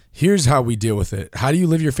 like, here's how we deal with it. How do you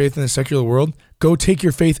live your faith in the secular world? Go take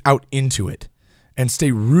your faith out into it, and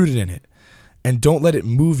stay rooted in it. And don't let it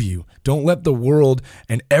move you. Don't let the world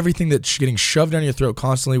and everything that's getting shoved down your throat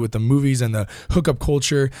constantly with the movies and the hookup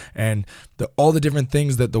culture and all the different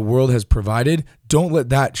things that the world has provided, don't let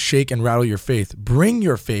that shake and rattle your faith. Bring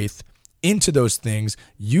your faith into those things.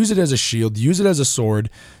 Use it as a shield. Use it as a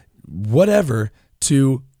sword, whatever,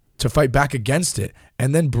 to fight back against it.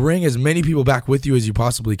 And then bring as many people back with you as you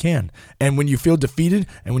possibly can. And when you feel defeated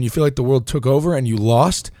and when you feel like the world took over and you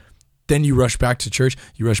lost, then you rush back to church,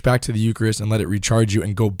 you rush back to the Eucharist and let it recharge you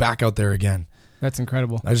and go back out there again. That's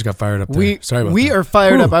incredible. I just got fired up there. Sorry about that. We are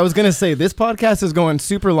fired up. I was going to say, this podcast is going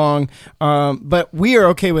super long, but we are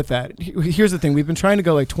okay with that. Here's the thing. We've been trying to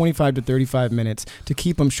go like 25 to 35 minutes to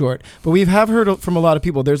keep them short, but we have heard from a lot of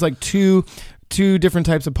people. There's like two different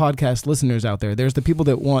types of podcast listeners out there. There's the people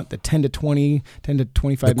that want the 10 to 25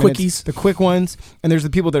 minutes. Quickies. The quick ones. And there's the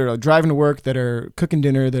people that are driving to work, that are cooking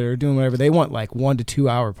dinner, that are doing whatever. They want like 1 to 2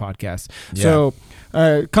 hour podcasts. Yeah. So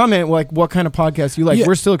comment like what kind of podcast you like. Yeah.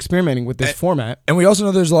 We're still experimenting with this format. And we also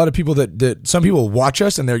know there's a lot of people that some people watch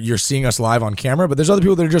us and you're seeing us live on camera, but there's other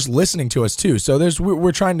people that are just listening to us too. So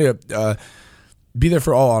we're trying to be there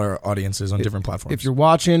for all our audiences on different platforms. If you're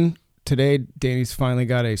watching, today, Danny's finally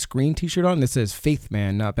got a Screen T-shirt on that says "Faith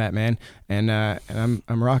Man, not Batman," and I'm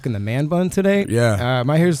rocking the man bun today. Yeah,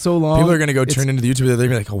 my hair's so long. People are gonna go turn into the YouTube. They're gonna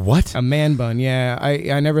be like, "What? A man bun?" Yeah,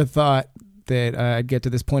 I never thought that I'd get to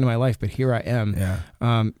this point in my life, but here I am.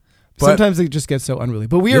 Yeah. Sometimes it just gets so unruly.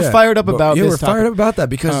 But we are fired up about this. We're fired up about that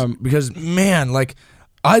because man, like,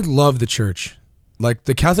 I love the church. Like,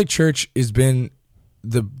 the Catholic Church has been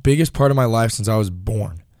the biggest part of my life since I was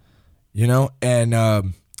born. You know, and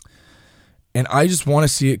I just want to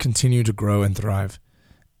see it continue to grow and thrive.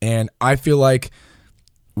 And I feel like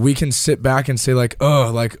we can sit back and say like,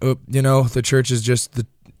 you know, the church is just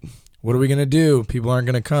what are we going to do? People aren't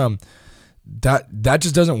going to come. That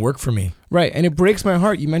just doesn't work for me. Right. And it breaks my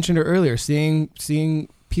heart. You mentioned it earlier, seeing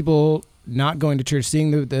people not going to church,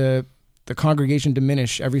 seeing the congregation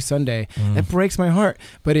diminish every Sunday. It breaks my heart.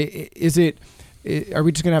 But are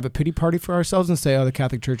we just going to have a pity party for ourselves and say, oh, the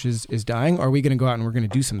Catholic Church is dying? Or are we going to go out and we're going to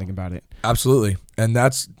do something about it? Absolutely. And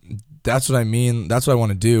that's what I mean. That's what I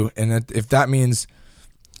want to do. And if that means,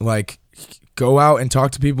 like, go out and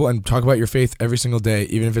talk to people and talk about your faith every single day,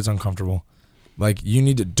 even if it's uncomfortable. Like, you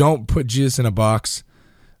need to, don't put Jesus in a box.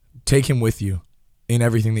 Take him with you in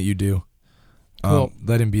everything that you do.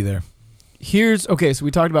 Let him be there. So we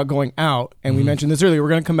talked about going out, and we mentioned this earlier. We're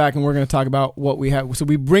going to come back and we're going to talk about what we have. So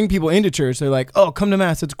we bring people into church. They're like, oh, come to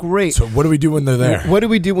Mass. It's great. So what do we do when they're there? What do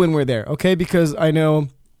we do when we're there? Okay, because I know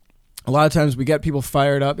a lot of times we get people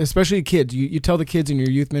fired up, especially kids. You tell the kids in your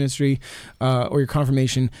youth ministry or your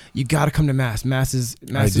confirmation, you got to come to Mass. Mass is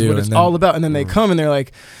what it's all about. And then they come and they're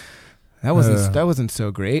like, that wasn't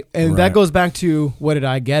so great. And that goes back to, what did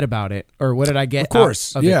I get about it? Or what did I get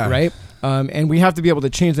out of it, right? And we have to be able to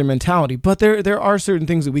change their mentality. But there are certain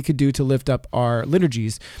things that we could do to lift up our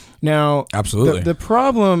liturgies. Now, absolutely. The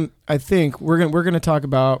problem, I think, we're going to talk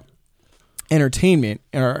about entertainment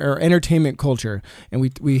or entertainment culture, and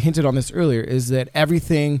we hinted on this earlier, is that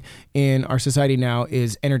everything in our society now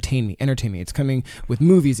is entertainment. It's coming with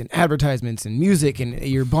movies and advertisements and music, and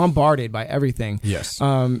you're bombarded by everything. Yes.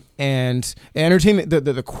 And entertainment,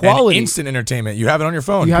 the quality, and instant entertainment. You have it on your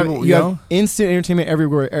phone. You have instant entertainment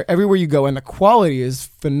everywhere you go, and the quality is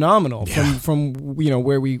phenomenal from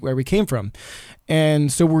where we came from.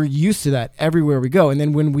 And so we're used to that everywhere we go. And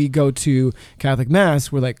then when we go to Catholic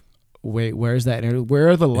Mass, we're like, wait, where's that? Where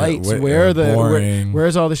are the lights? Where's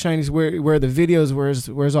all the shinies? Where are the videos?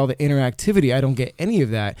 Where's all the interactivity? I don't get any of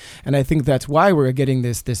that. And I think that's why we're getting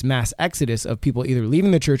this mass exodus of people either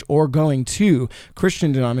leaving the church or going to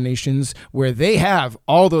Christian denominations where they have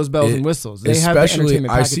all those bells and whistles. They have the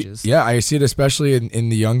entertainment packages. I see it especially in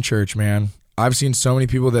the young church, man. I've seen so many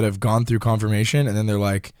people that have gone through confirmation and then they're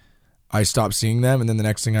like, I stopped seeing them, and then the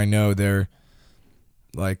next thing I know, they're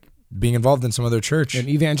like being involved in some other church, an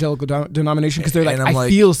evangelical denomination, because they're like, I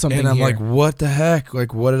feel something, and I'm here. like, what the heck?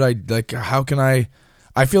 Like, what did I like? How can I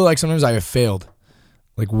feel like sometimes I have failed.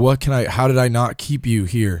 Like, how did I not keep you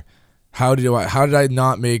here? How did I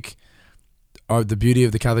not make the beauty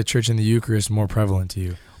of the Catholic Church and the Eucharist more prevalent to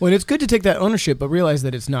you? Well, and it's good to take that ownership, but realize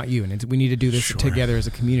that it's not you, and we need to do this together as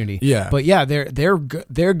a community. Yeah. But yeah,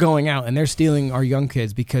 they're going out and they're stealing our young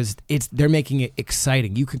kids because they're making it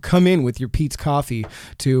exciting. You could come in with your Pete's Coffee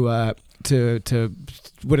to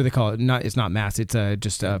what do they call it? It's not mass. It's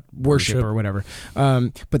just worship or whatever.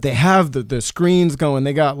 But they have the screens going.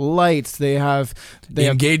 They got lights. They have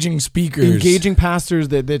engaging speakers, engaging pastors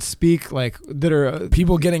that speak that are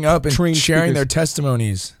people getting up and sharing speakers. Their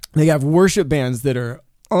testimonies. They have worship bands that are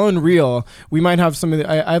unreal. We might have some of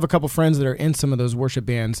I have a couple friends that are in some of those worship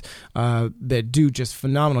bands that do just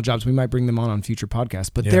phenomenal jobs. We might bring them on future podcasts,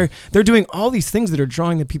 but they're doing all these things that are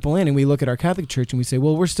drawing the people in, and we look at our Catholic Church and we say,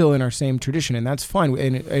 well, we're still in our same tradition, and that's fine.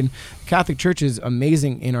 And Catholic Church is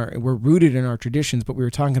amazing we're rooted in our traditions, but we were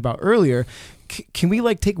talking about earlier, can we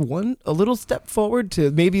take a little step forward to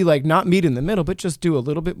maybe not meet in the middle, but just do a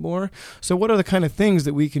little bit more? So what are the kind of things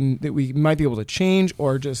that we might be able to change,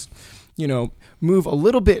 or just move a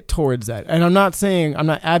little bit towards that? And I'm not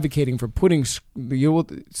advocating for putting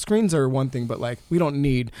screens are one thing, but we don't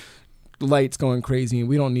need lights going crazy, and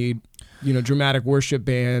we don't need dramatic worship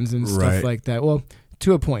bands and stuff like that. Well,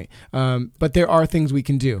 to a point, but there are things we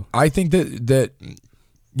can do. I think that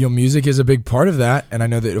music is a big part of that, and I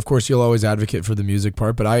know that of course you'll always advocate for the music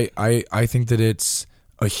part, but I think that it's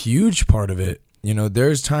a huge part of it.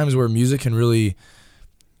 There's times where music can really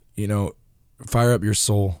fire up your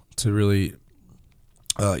soul to really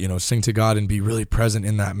sing to God and be really present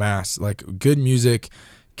in that mass. Good music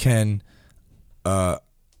can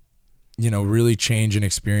really change an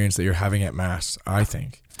experience that you're having at mass, I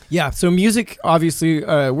think. Yeah, so music, obviously,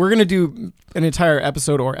 we're going to do an entire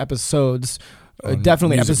episode or episodes,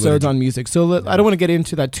 definitely episodes liturgy. On music. So I don't want to get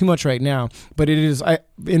into that too much right now, but it is,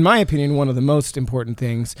 in my opinion, one of the most important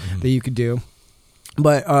things that you could do.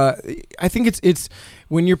 But I think it's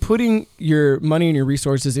when you're putting your money and your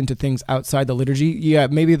resources into things outside the liturgy,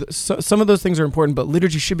 maybe some of those things are important, but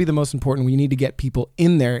liturgy should be the most important. We need to get people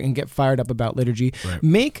in there and get fired up about liturgy. Right.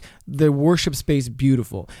 Make the worship space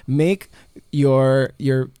beautiful. Make your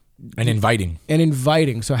and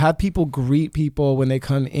inviting. So have people greet people when they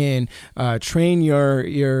come in. Train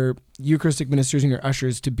your Eucharistic ministers and your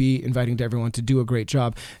ushers to be inviting to everyone, to do a great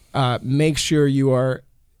job. Make sure you are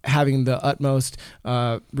having the utmost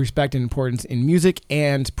respect and importance in music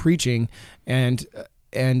and preaching, and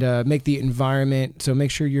make the environment. So make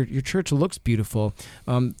sure your church looks beautiful.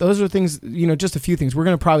 Those are things, just a few things. We're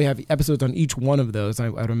going to probably have episodes on each one of those, I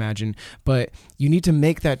would imagine. But you need to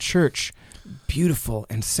make that church beautiful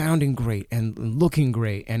and sounding great and looking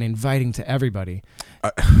great and inviting to everybody. I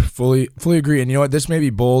fully agree. And you know what? This may be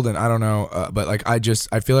bold, and I don't know, but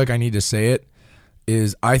I feel like I need to say it.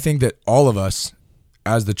 Is I think that all of us,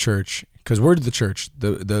 as the church, because we're the church,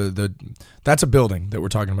 that's a building that we're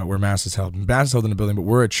talking about where mass is held. Mass is held in a building, but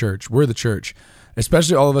we're a church. We're the church.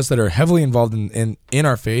 Especially all of us that are heavily involved in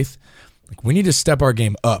our faith. We need to step our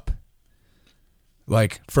game up.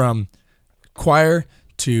 From choir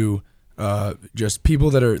to just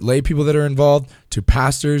lay people that are involved, to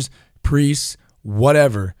pastors, priests,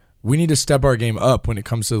 whatever. We need to step our game up when it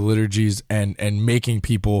comes to the liturgies and making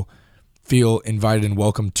people feel invited and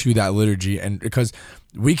welcome to that liturgy. And because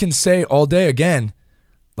we can say all day again,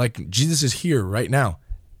 Jesus is here right now.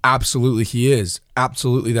 Absolutely he is.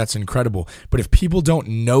 Absolutely, that's incredible. But if people don't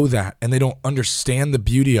know that and they don't understand the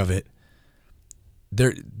beauty of it,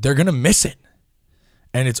 they're going to miss it.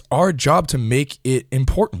 And it's our job to make it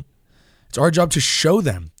important. It's our job to show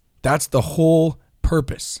them. That's the whole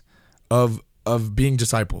purpose of being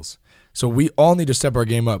disciples. So we all need to step our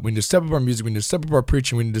game up. We need to step up our music. We need to step up our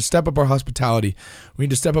preaching. We need to step up our hospitality. We need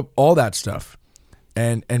to step up all that stuff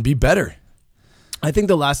and be better. I think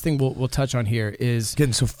the last thing we'll touch on here is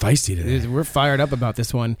getting so feisty today. We're fired up about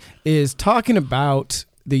this one. Is talking about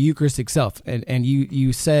the Eucharist itself, and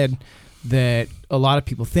you said that a lot of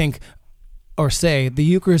people think, or say the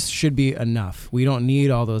Eucharist should be enough. We don't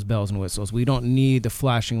need all those bells and whistles. We don't need the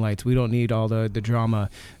flashing lights. We don't need all the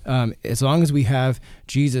drama. As long as we have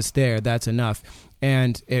Jesus there, that's enough.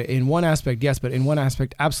 And in one aspect, yes, but in one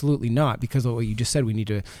aspect, absolutely not, because of what you just said.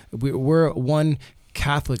 We're one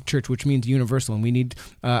Catholic church, which means universal, and we need.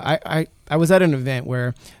 I was at an event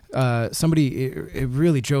where somebody, it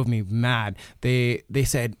really drove me mad. They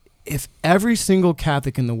said, if every single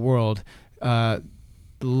Catholic in the world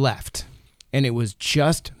left, and it was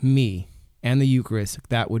just me and the Eucharist,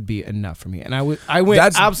 that would be enough for me. And I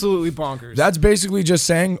went absolutely bonkers. That's basically just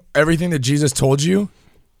saying everything that Jesus told you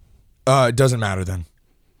doesn't matter then.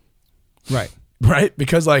 Right?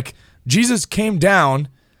 Because like Jesus came down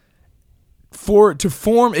to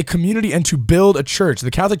form a community and to build a church.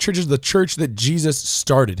 The Catholic Church is the church that Jesus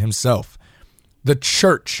started himself. The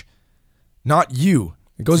church, not you.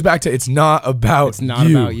 It goes back to it's not about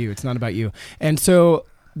you. It's not about you. And so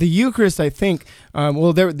the Eucharist, I think,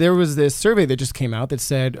 there was this survey that just came out that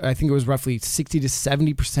said, I think it was roughly 60 to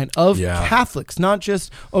 70% of Catholics, not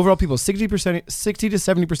just overall people, 60 to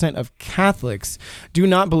 70% of Catholics do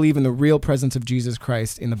not believe in the real presence of Jesus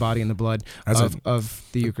Christ in the body and the blood of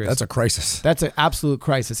the Eucharist. That's a crisis. That's an absolute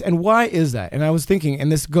crisis. And why is that? And I was thinking, and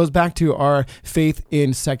this goes back to our faith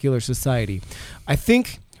in secular society. I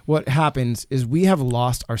think what happens is we have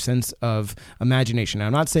lost our sense of imagination. Now,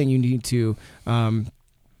 I'm not saying you need to...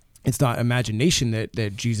 it's not imagination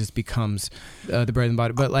that Jesus becomes the bread and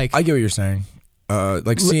body, but like I get what you're saying.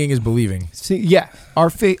 Seeing is believing.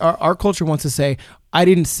 Our faith, our culture wants to say, I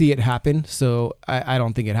didn't see it happen, so I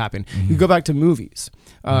don't think it happened. You go back to movies.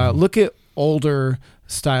 Look at older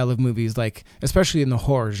style of movies, like especially in the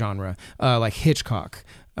horror genre, like Hitchcock.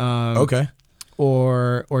 Or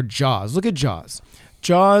Jaws. Look at Jaws.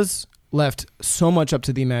 Jaws left so much up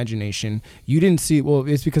to the imagination. You didn't see, well,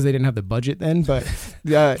 it's because they didn't have the budget then, but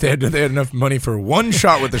they had enough money for one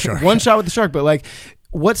shot with the shark. But like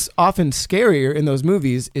what's often scarier in those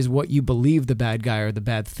movies is what you believe the bad guy or the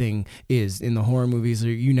bad thing is. In the horror movies,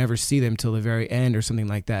 you never see them till the very end or something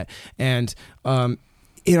like that. And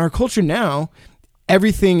in our culture now,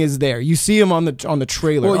 everything is there. You see him on the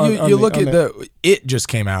trailer. Well, you look at It just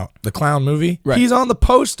came out, the clown movie. Right. He's on the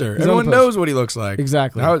poster. Everyone knows what he looks like.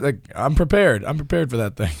 Exactly. I'm prepared. I'm prepared for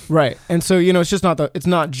that thing. Right. And so it's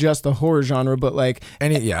not just the horror genre, but like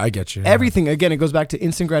I get you. Everything. Again, it goes back to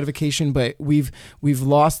instant gratification, but we've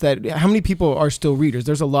lost that. How many people are still readers?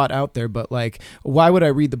 There's a lot out there, but like, why would I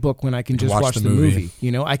read the book when I can just watch the movie?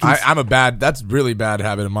 You know, that's really bad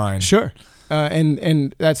habit of mine. Sure.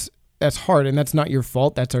 And that's hard, and that's not your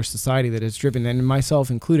fault. That's our society that is driven, and myself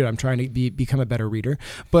included. I'm trying to become a better reader,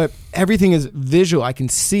 but everything is visual. I can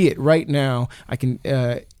see it right now. I can,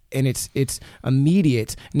 and it's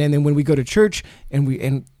immediate. And then when we go to church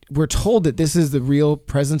and we're told that this is the real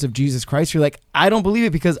presence of Jesus Christ, you're like, I don't believe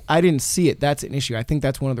it because I didn't see it. That's an issue. I think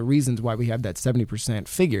that's one of the reasons why we have that 70%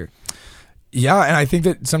 figure. Yeah, and I think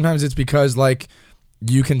that sometimes it's because like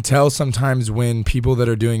you can tell sometimes when people that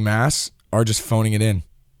are doing mass are just phoning it in.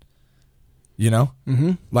 You know?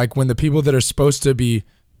 Mm-hmm. Like when the people that are supposed to be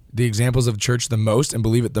the examples of church the most and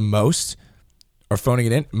believe it the most are phoning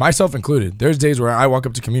it in, myself included. There's days where I walk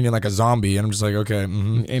up to communion like a zombie and I'm just like, okay,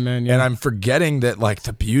 amen. Yeah. And I'm forgetting that like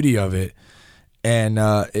the beauty of it. And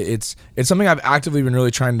it's something I've actively been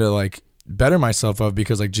really trying to like better myself of,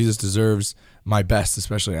 because like Jesus deserves my best,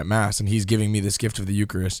 especially at Mass, and he's giving me this gift of the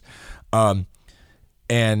Eucharist. And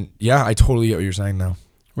yeah, I totally get what you're saying now.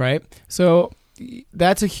 Right. So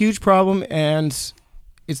that's a huge problem, and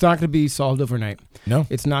it's not going to be solved overnight. No.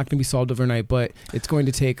 It's not going to be solved overnight, but it's going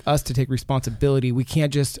to take us to take responsibility. We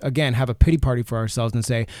can't just, again, have a pity party for ourselves and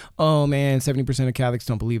say, oh man, 70% of Catholics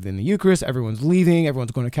don't believe in the Eucharist. Everyone's leaving. Everyone's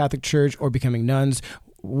going to Catholic church or becoming nuns.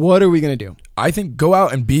 What are we going to do? I think go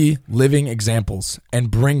out and be living examples and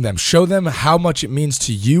bring them. Show them how much it means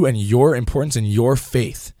to you and your importance and your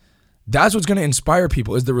faith. That's what's going to inspire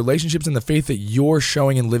people, is the relationships and the faith that you're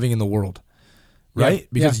showing and living in the world. Right?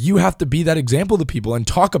 Because you have to be that example to people and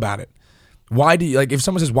talk about it. Why do you, like, if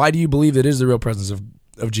someone says, why do you believe that is the real presence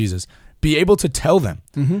of Jesus? Be able to tell them,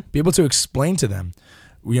 be able to explain to them,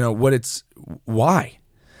 you know, why.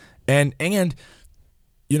 And,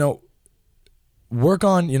 you know, work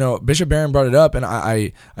on, you know, Bishop Barron brought it up, and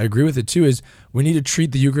I agree with it too, is we need to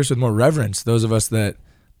treat the Eucharist with more reverence. Those of us that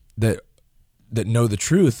know the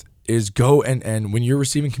truth, is go and when you're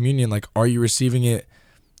receiving communion, like, are you receiving it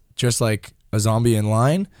just like a zombie in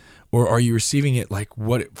line, or are you receiving it like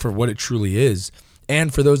what it truly is?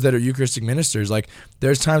 And for those that are Eucharistic ministers, like,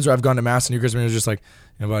 there's times where I've gone to Mass and Eucharistic ministers just like,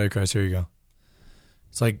 in the body of Christ, here you go.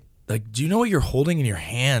 It's like, like, do you know what you're holding in your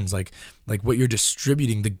hands? Like what you're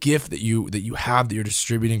distributing, the gift that you have that you're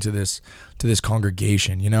distributing to this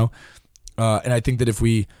congregation, you know? And I think that if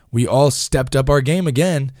we all stepped up our game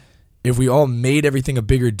again, if we all made everything a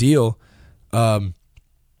bigger deal,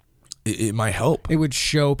 it might help. It would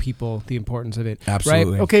show people the importance of it.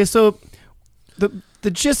 Absolutely. Right? Okay, so the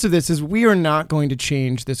gist of this is we are not going to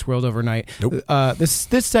change this world overnight. Nope.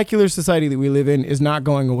 This secular society that we live in is not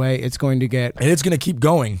going away. It's going to get... And it's going to keep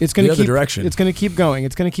going. It's going the to other direction. It's going to keep going.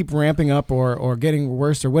 It's going to keep ramping up or getting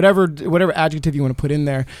worse or whatever adjective you want to put in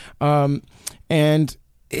there. And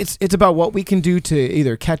it's about what we can do to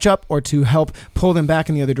either catch up or to help pull them back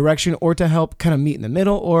in the other direction or to help kind of meet in the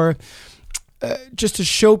middle or... just to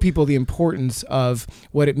show people the importance of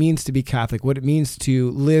what it means to be Catholic, what it means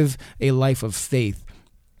to live a life of faith,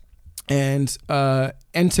 and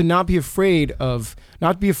to not be afraid of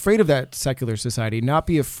that secular society, not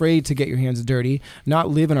be afraid to get your hands dirty, not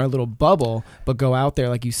live in our little bubble, but go out there,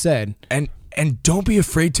 like you said, and don't be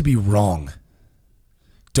afraid to be wrong.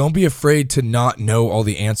 Don't be afraid to not know all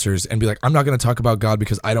the answers and be like, I'm not going to talk about God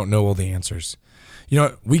because I don't know all the answers. You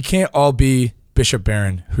know, we can't all be Bishop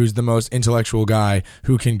Barron, who's the most intellectual guy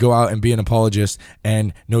who can go out and be an apologist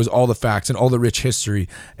and knows all the facts and all the rich history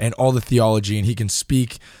and all the theology, and he can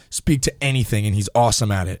speak to anything, and he's awesome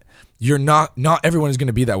at it. You're not everyone is going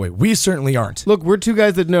to be that way. We certainly aren't. Look, we're two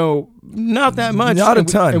guys that know not that much. Not a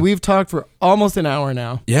ton. And we've talked for almost an hour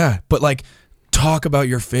now. Yeah, but like, talk about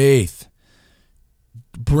your faith.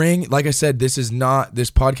 Like I said, this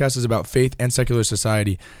podcast is about faith and secular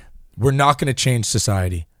society. We're not going to change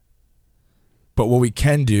society. But what we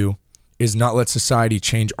can do is not let society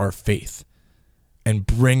change our faith and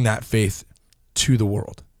bring that faith to the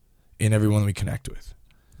world in everyone we connect with.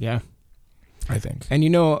 Yeah. I think. And you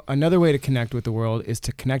know, another way to connect with the world is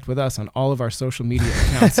to connect with us on all of our social media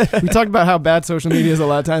accounts. We talked about how bad social media is a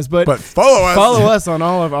lot of times, but follow us on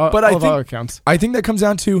all of our accounts. I think that comes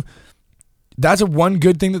down to, that's one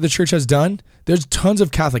good thing that the church has done. There's tons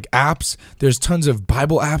of Catholic apps. There's tons of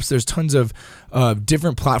Bible apps. There's tons of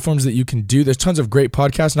different platforms that you can do. There's tons of great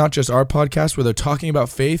podcasts, not just our podcast, where they're talking about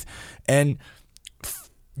faith, and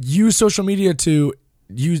use social media to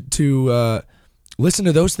listen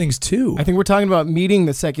to those things too. I think we're talking about meeting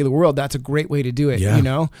the secular world. That's a great way to do it. Yeah. You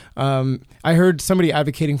know, I heard somebody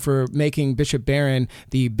advocating for making Bishop Barron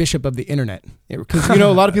the bishop of the internet, because you know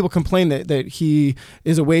a lot of people complain that he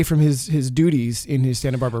is away from his duties in his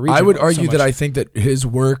Santa Barbara region. I would argue that I think that his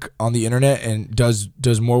work on the internet and does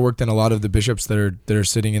more work than a lot of the bishops that are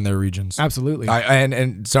sitting in their regions. Absolutely.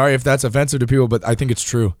 And sorry if that's offensive to people, but I think it's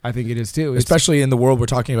true. I think it is too, especially in the world we're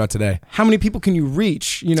talking about today. How many people can you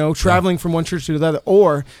reach? You know, traveling from one church to the other,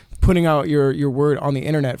 or putting out your word on the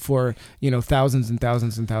internet for, you know, thousands and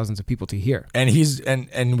thousands and thousands of people to hear. And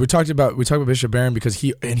we talked about Bishop Barron because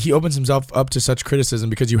he opens himself up to such criticism,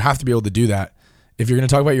 because you have to be able to do that. If you're going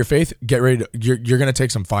to talk about your faith, get ready you're going to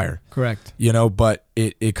take some fire. Correct. You know, but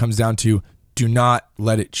it comes down to, do not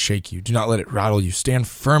let it shake you. Do not let it rattle you. Stand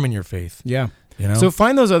firm in your faith. Yeah. You know? So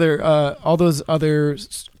find those all those other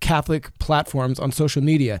Catholic platforms on social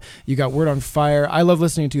media. You got Word on Fire. I love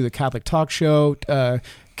listening to the Catholic Talk Show.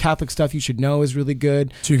 Catholic Stuff You Should Know is really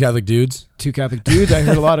good. Two Catholic Dudes. I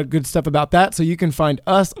heard a lot of good stuff about that. So you can find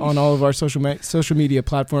us on all of our social media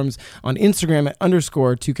platforms, on Instagram at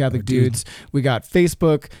 _2 Catholic Dudes. We got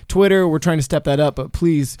Facebook, Twitter. We're trying to step that up, but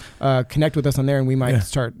please connect with us on there, and we might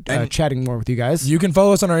start chatting more with you guys. You can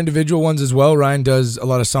follow us on our individual ones as well. Ryan does a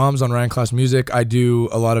lot of Psalms on Ryan Class Music. I do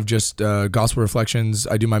a lot of just gospel reflections.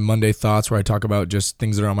 I do my Monday thoughts, where I talk about just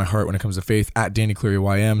things that are on my heart when it comes to faith, at Danny Cleary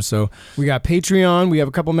YM. So we got Patreon. We have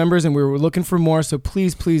a couple members, and we're looking for more. So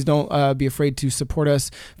please don't be afraid to support us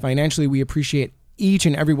financially. We appreciate each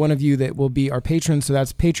and every one of you that will be our patrons. So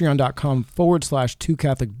that's patreon.com/2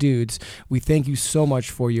 Catholic Dudes. We thank you so much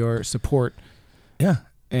for your support. Yeah.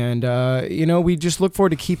 And, you know, we just look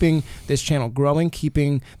forward to keeping this channel growing,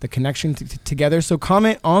 keeping the connection together. So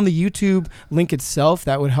comment on the YouTube link itself.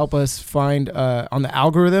 That would help us find on the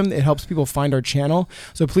algorithm. It helps people find our channel.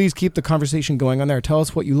 So please keep the conversation going on there. Tell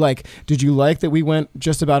us what you like. Did you like that we went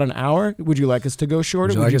just about an hour? Would you like us to go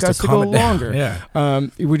shorter? Would you like us to go longer? Yeah.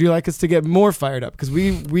 Would you like us to get more fired up? Because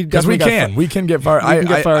we can get fired. I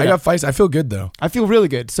got feisty. I feel good though. I feel really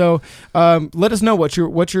good. So let us know what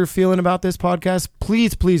you're feeling about this podcast.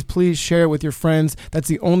 Please share it with your friends. That's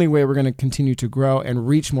the only way we're going to continue to grow and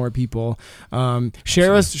reach more people.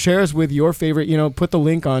 Share us with your favorite. You know, put the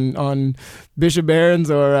link on Bishop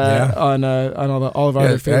Barron's or on all of our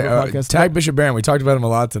other favorite podcasts. Tag Bishop Barron. We talked about him a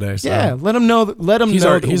lot today. So. Yeah, let him know. He's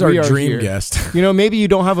our dream guest. You know, maybe you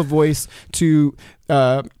don't have a voice to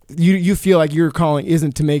you feel like your calling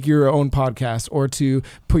isn't to make your own podcast or to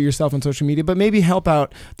put yourself on social media, but maybe help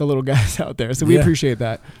out the little guys out there. So we appreciate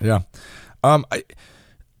that. Yeah.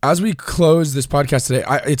 As we close this podcast today,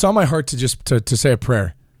 it's on my heart to just to say a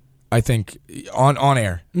prayer. I think on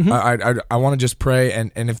air, I want to just pray,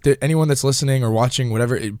 and if anyone that's listening or watching,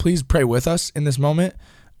 whatever, please pray with us in this moment.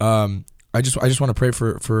 I just want to pray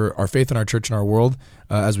for our faith in our church and our world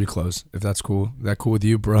as we close. If that's cool, cool with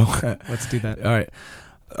you, bro? Let's do that. All right.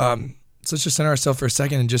 So let's just center ourselves for a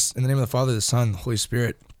second, and just in the name of the Father, the Son, the Holy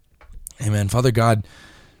Spirit, Amen. Father God,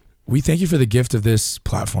 we thank you for the gift of this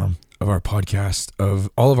platform, of our podcast, of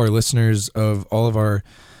all of our listeners, of all of our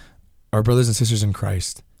brothers and sisters in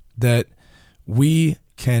Christ, that we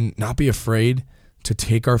can not be afraid to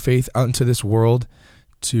take our faith out into this world,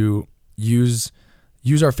 to use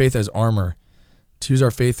our faith as armor, to use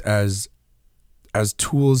our faith as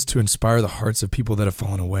tools to inspire the hearts of people that have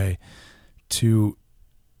fallen away, to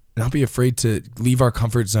not be afraid to leave our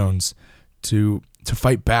comfort zones, to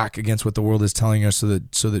fight back against what the world is telling us, so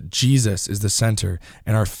that Jesus is the center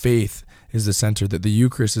and our faith is the center, that the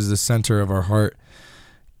Eucharist is the center of our heart.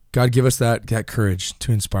 God, give us that courage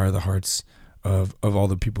to inspire the hearts of all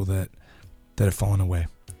the people that have fallen away.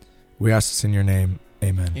 We ask this in your name.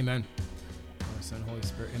 Amen. Amen. Father, Son, Holy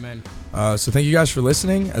Spirit. Amen. So thank you guys for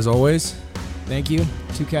listening, as always. Thank you.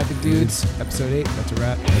 Two Catholic Dudes, episode 8. That's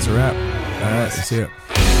a wrap. All right. See you.